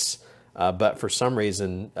grace. But for some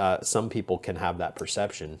reason, some people can have that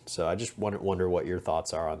perception. So I just wonder what your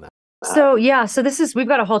thoughts are on that. So yeah, so we've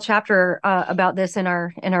got a whole chapter about this in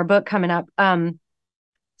our book coming up.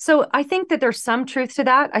 So I think that there's some truth to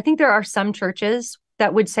that. I think there are some churches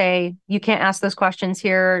that would say you can't ask those questions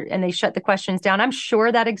here, and they shut the questions down. I'm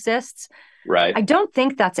sure that exists. Right. I don't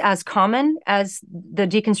think that's as common as the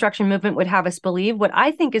deconstruction movement would have us believe. What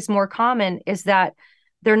I think is more common is that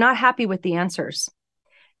they're not happy with the answers.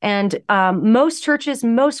 And most churches,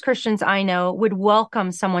 most Christians I know would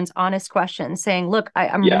welcome someone's honest question saying, look,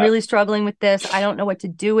 I'm Yeah. really struggling with this. I don't know what to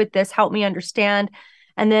do with this. Help me understand.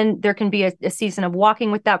 And then there can be a season of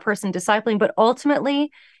walking with that person, discipling. But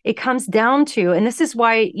ultimately, it comes down to, and this is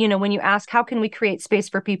why, when you ask, how can we create space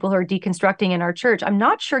for people who are deconstructing in our church? I'm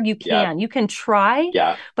not sure you can. Yeah. You can try,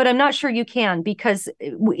 Yeah. but I'm not sure you can, because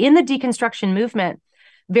in the deconstruction movement,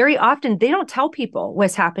 very often they don't tell people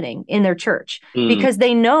what's happening in their church because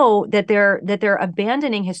they know that they're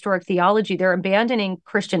abandoning historic theology, they're abandoning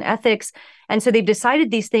Christian ethics, and so they've decided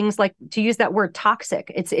these things, like, to use that word toxic,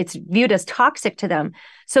 it's viewed as toxic to them.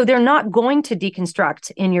 So they're not going to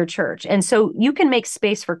deconstruct in your church. And so you can make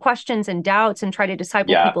space for questions and doubts and try to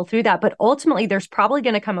disciple people through that, but ultimately there's probably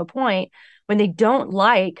going to come a point when they don't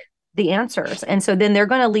like the answers. And so then they're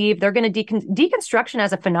going to leave. They're going to deconstruction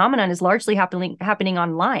as a phenomenon is largely happening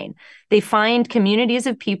online. They find communities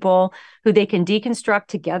of people who they can deconstruct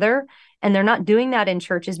together. And they're not doing that in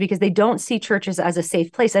churches because they don't see churches as a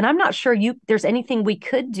safe place. And I'm not sure there's anything we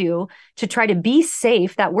could do to try to be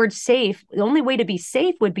safe. That word safe, the only way to be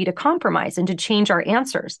safe would be to compromise and to change our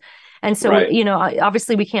answers. And so,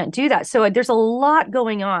 obviously we can't do that. So there's a lot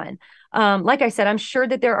going on. Like I said, I'm sure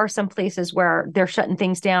that there are some places where they're shutting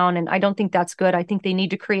things down, and I don't think that's good. I think they need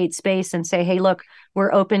to create space and say, hey, look,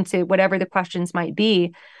 we're open to whatever the questions might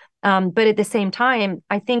be. But at the same time,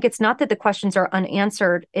 I think it's not that the questions are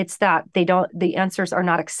unanswered. It's that the answers are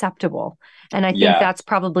not acceptable. And I think that's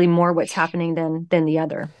probably more what's happening than the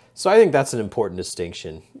other. So I think that's an important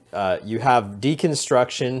distinction. You have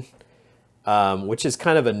deconstruction, which is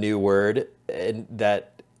kind of a new word, and that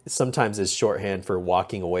sometimes is shorthand for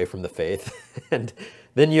walking away from the faith. And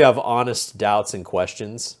then you have honest doubts and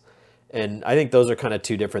questions. And I think those are kind of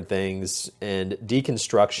two different things. And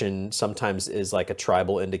deconstruction sometimes is like a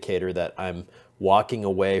tribal indicator that I'm walking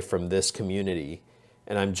away from this community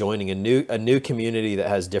and I'm joining a new community that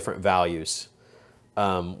has different values,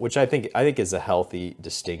 which I think is a healthy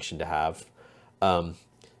distinction to have.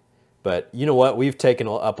 But you know what? We've taken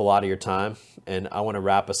up a lot of your time, and I want to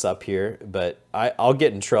wrap us up here. But I'll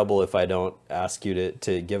get in trouble if I don't ask you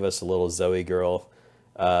to give us a little Zoe Girl.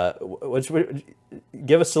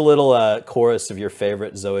 Give us a little chorus of your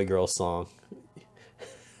favorite Zoe Girl song.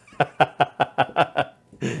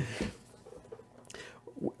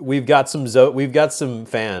 We've got some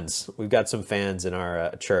fans. We've got some fans in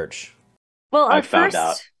our church. Well,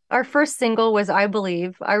 our first single was "I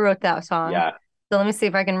Believe." I wrote that song. Yeah. So let me see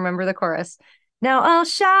if I can remember the chorus. Now I'll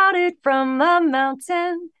shout it from a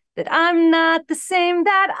mountain that I'm not the same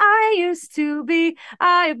that I used to be.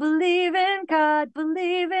 I believe in God,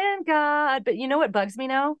 believe in God. But you know what bugs me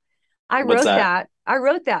now? I wrote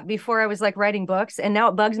that before I was like writing books, and now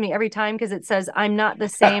it bugs me every time because it says I'm not the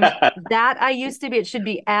same that I used to be. It should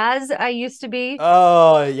be as I used to be.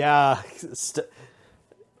 Oh yeah,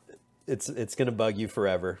 it's gonna bug you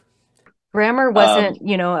forever. Grammar wasn't,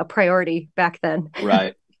 a priority back then.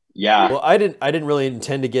 Right. Yeah. Well, I didn't really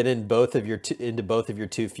intend to get into both of your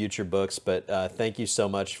two future books, but thank you so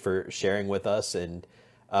much for sharing with us, and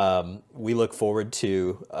we look forward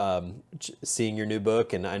to seeing your new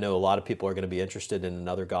book. And I know a lot of people are going to be interested in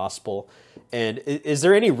another gospel. And is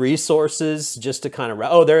there any resources just to kind of?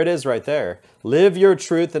 Oh, there it is, right there. Live Your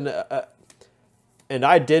Truth, and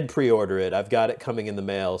I did pre-order it. I've got it coming in the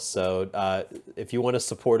mail. So if you want to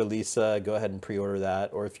support Alisa, go ahead and pre-order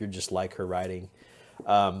that. Or if you just like her writing.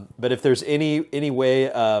 But if there's any way,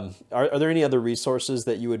 are there any other resources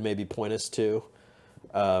that you would maybe point us to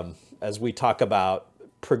as we talk about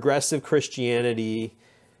progressive Christianity,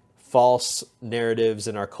 false narratives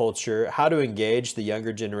in our culture, how to engage the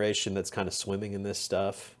younger generation that's kind of swimming in this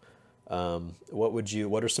stuff?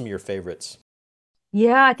 What are some of your favorites?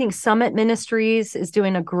 Yeah, I think Summit Ministries is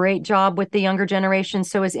doing a great job with the younger generation.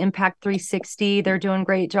 So is Impact 360. They're doing a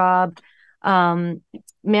great job.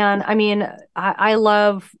 Man, I mean, I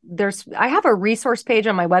have a resource page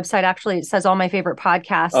on my website. Actually, it says all my favorite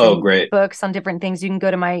podcasts and great. books on different things. You can go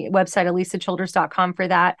to my website, alisachilders.com, for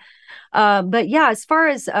that. But yeah, as far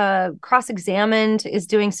as Cross-Examined is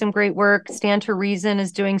doing some great work. Stand to Reason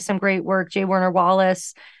is doing some great work. J. Warner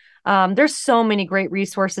Wallace. There's so many great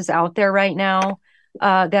resources out there right now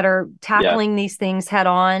that are tackling these things head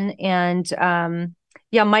on. And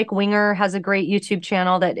yeah, Mike Winger has a great YouTube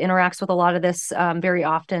channel that interacts with a lot of this very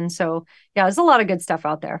often. So yeah, there's a lot of good stuff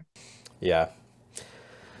out there. Yeah.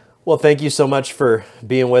 Well, thank you so much for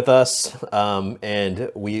being with us.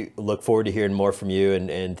 And we look forward to hearing more from you.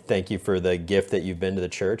 And thank you for the gift that you've been to the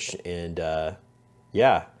church. And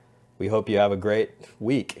yeah, we hope you have a great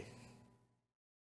week.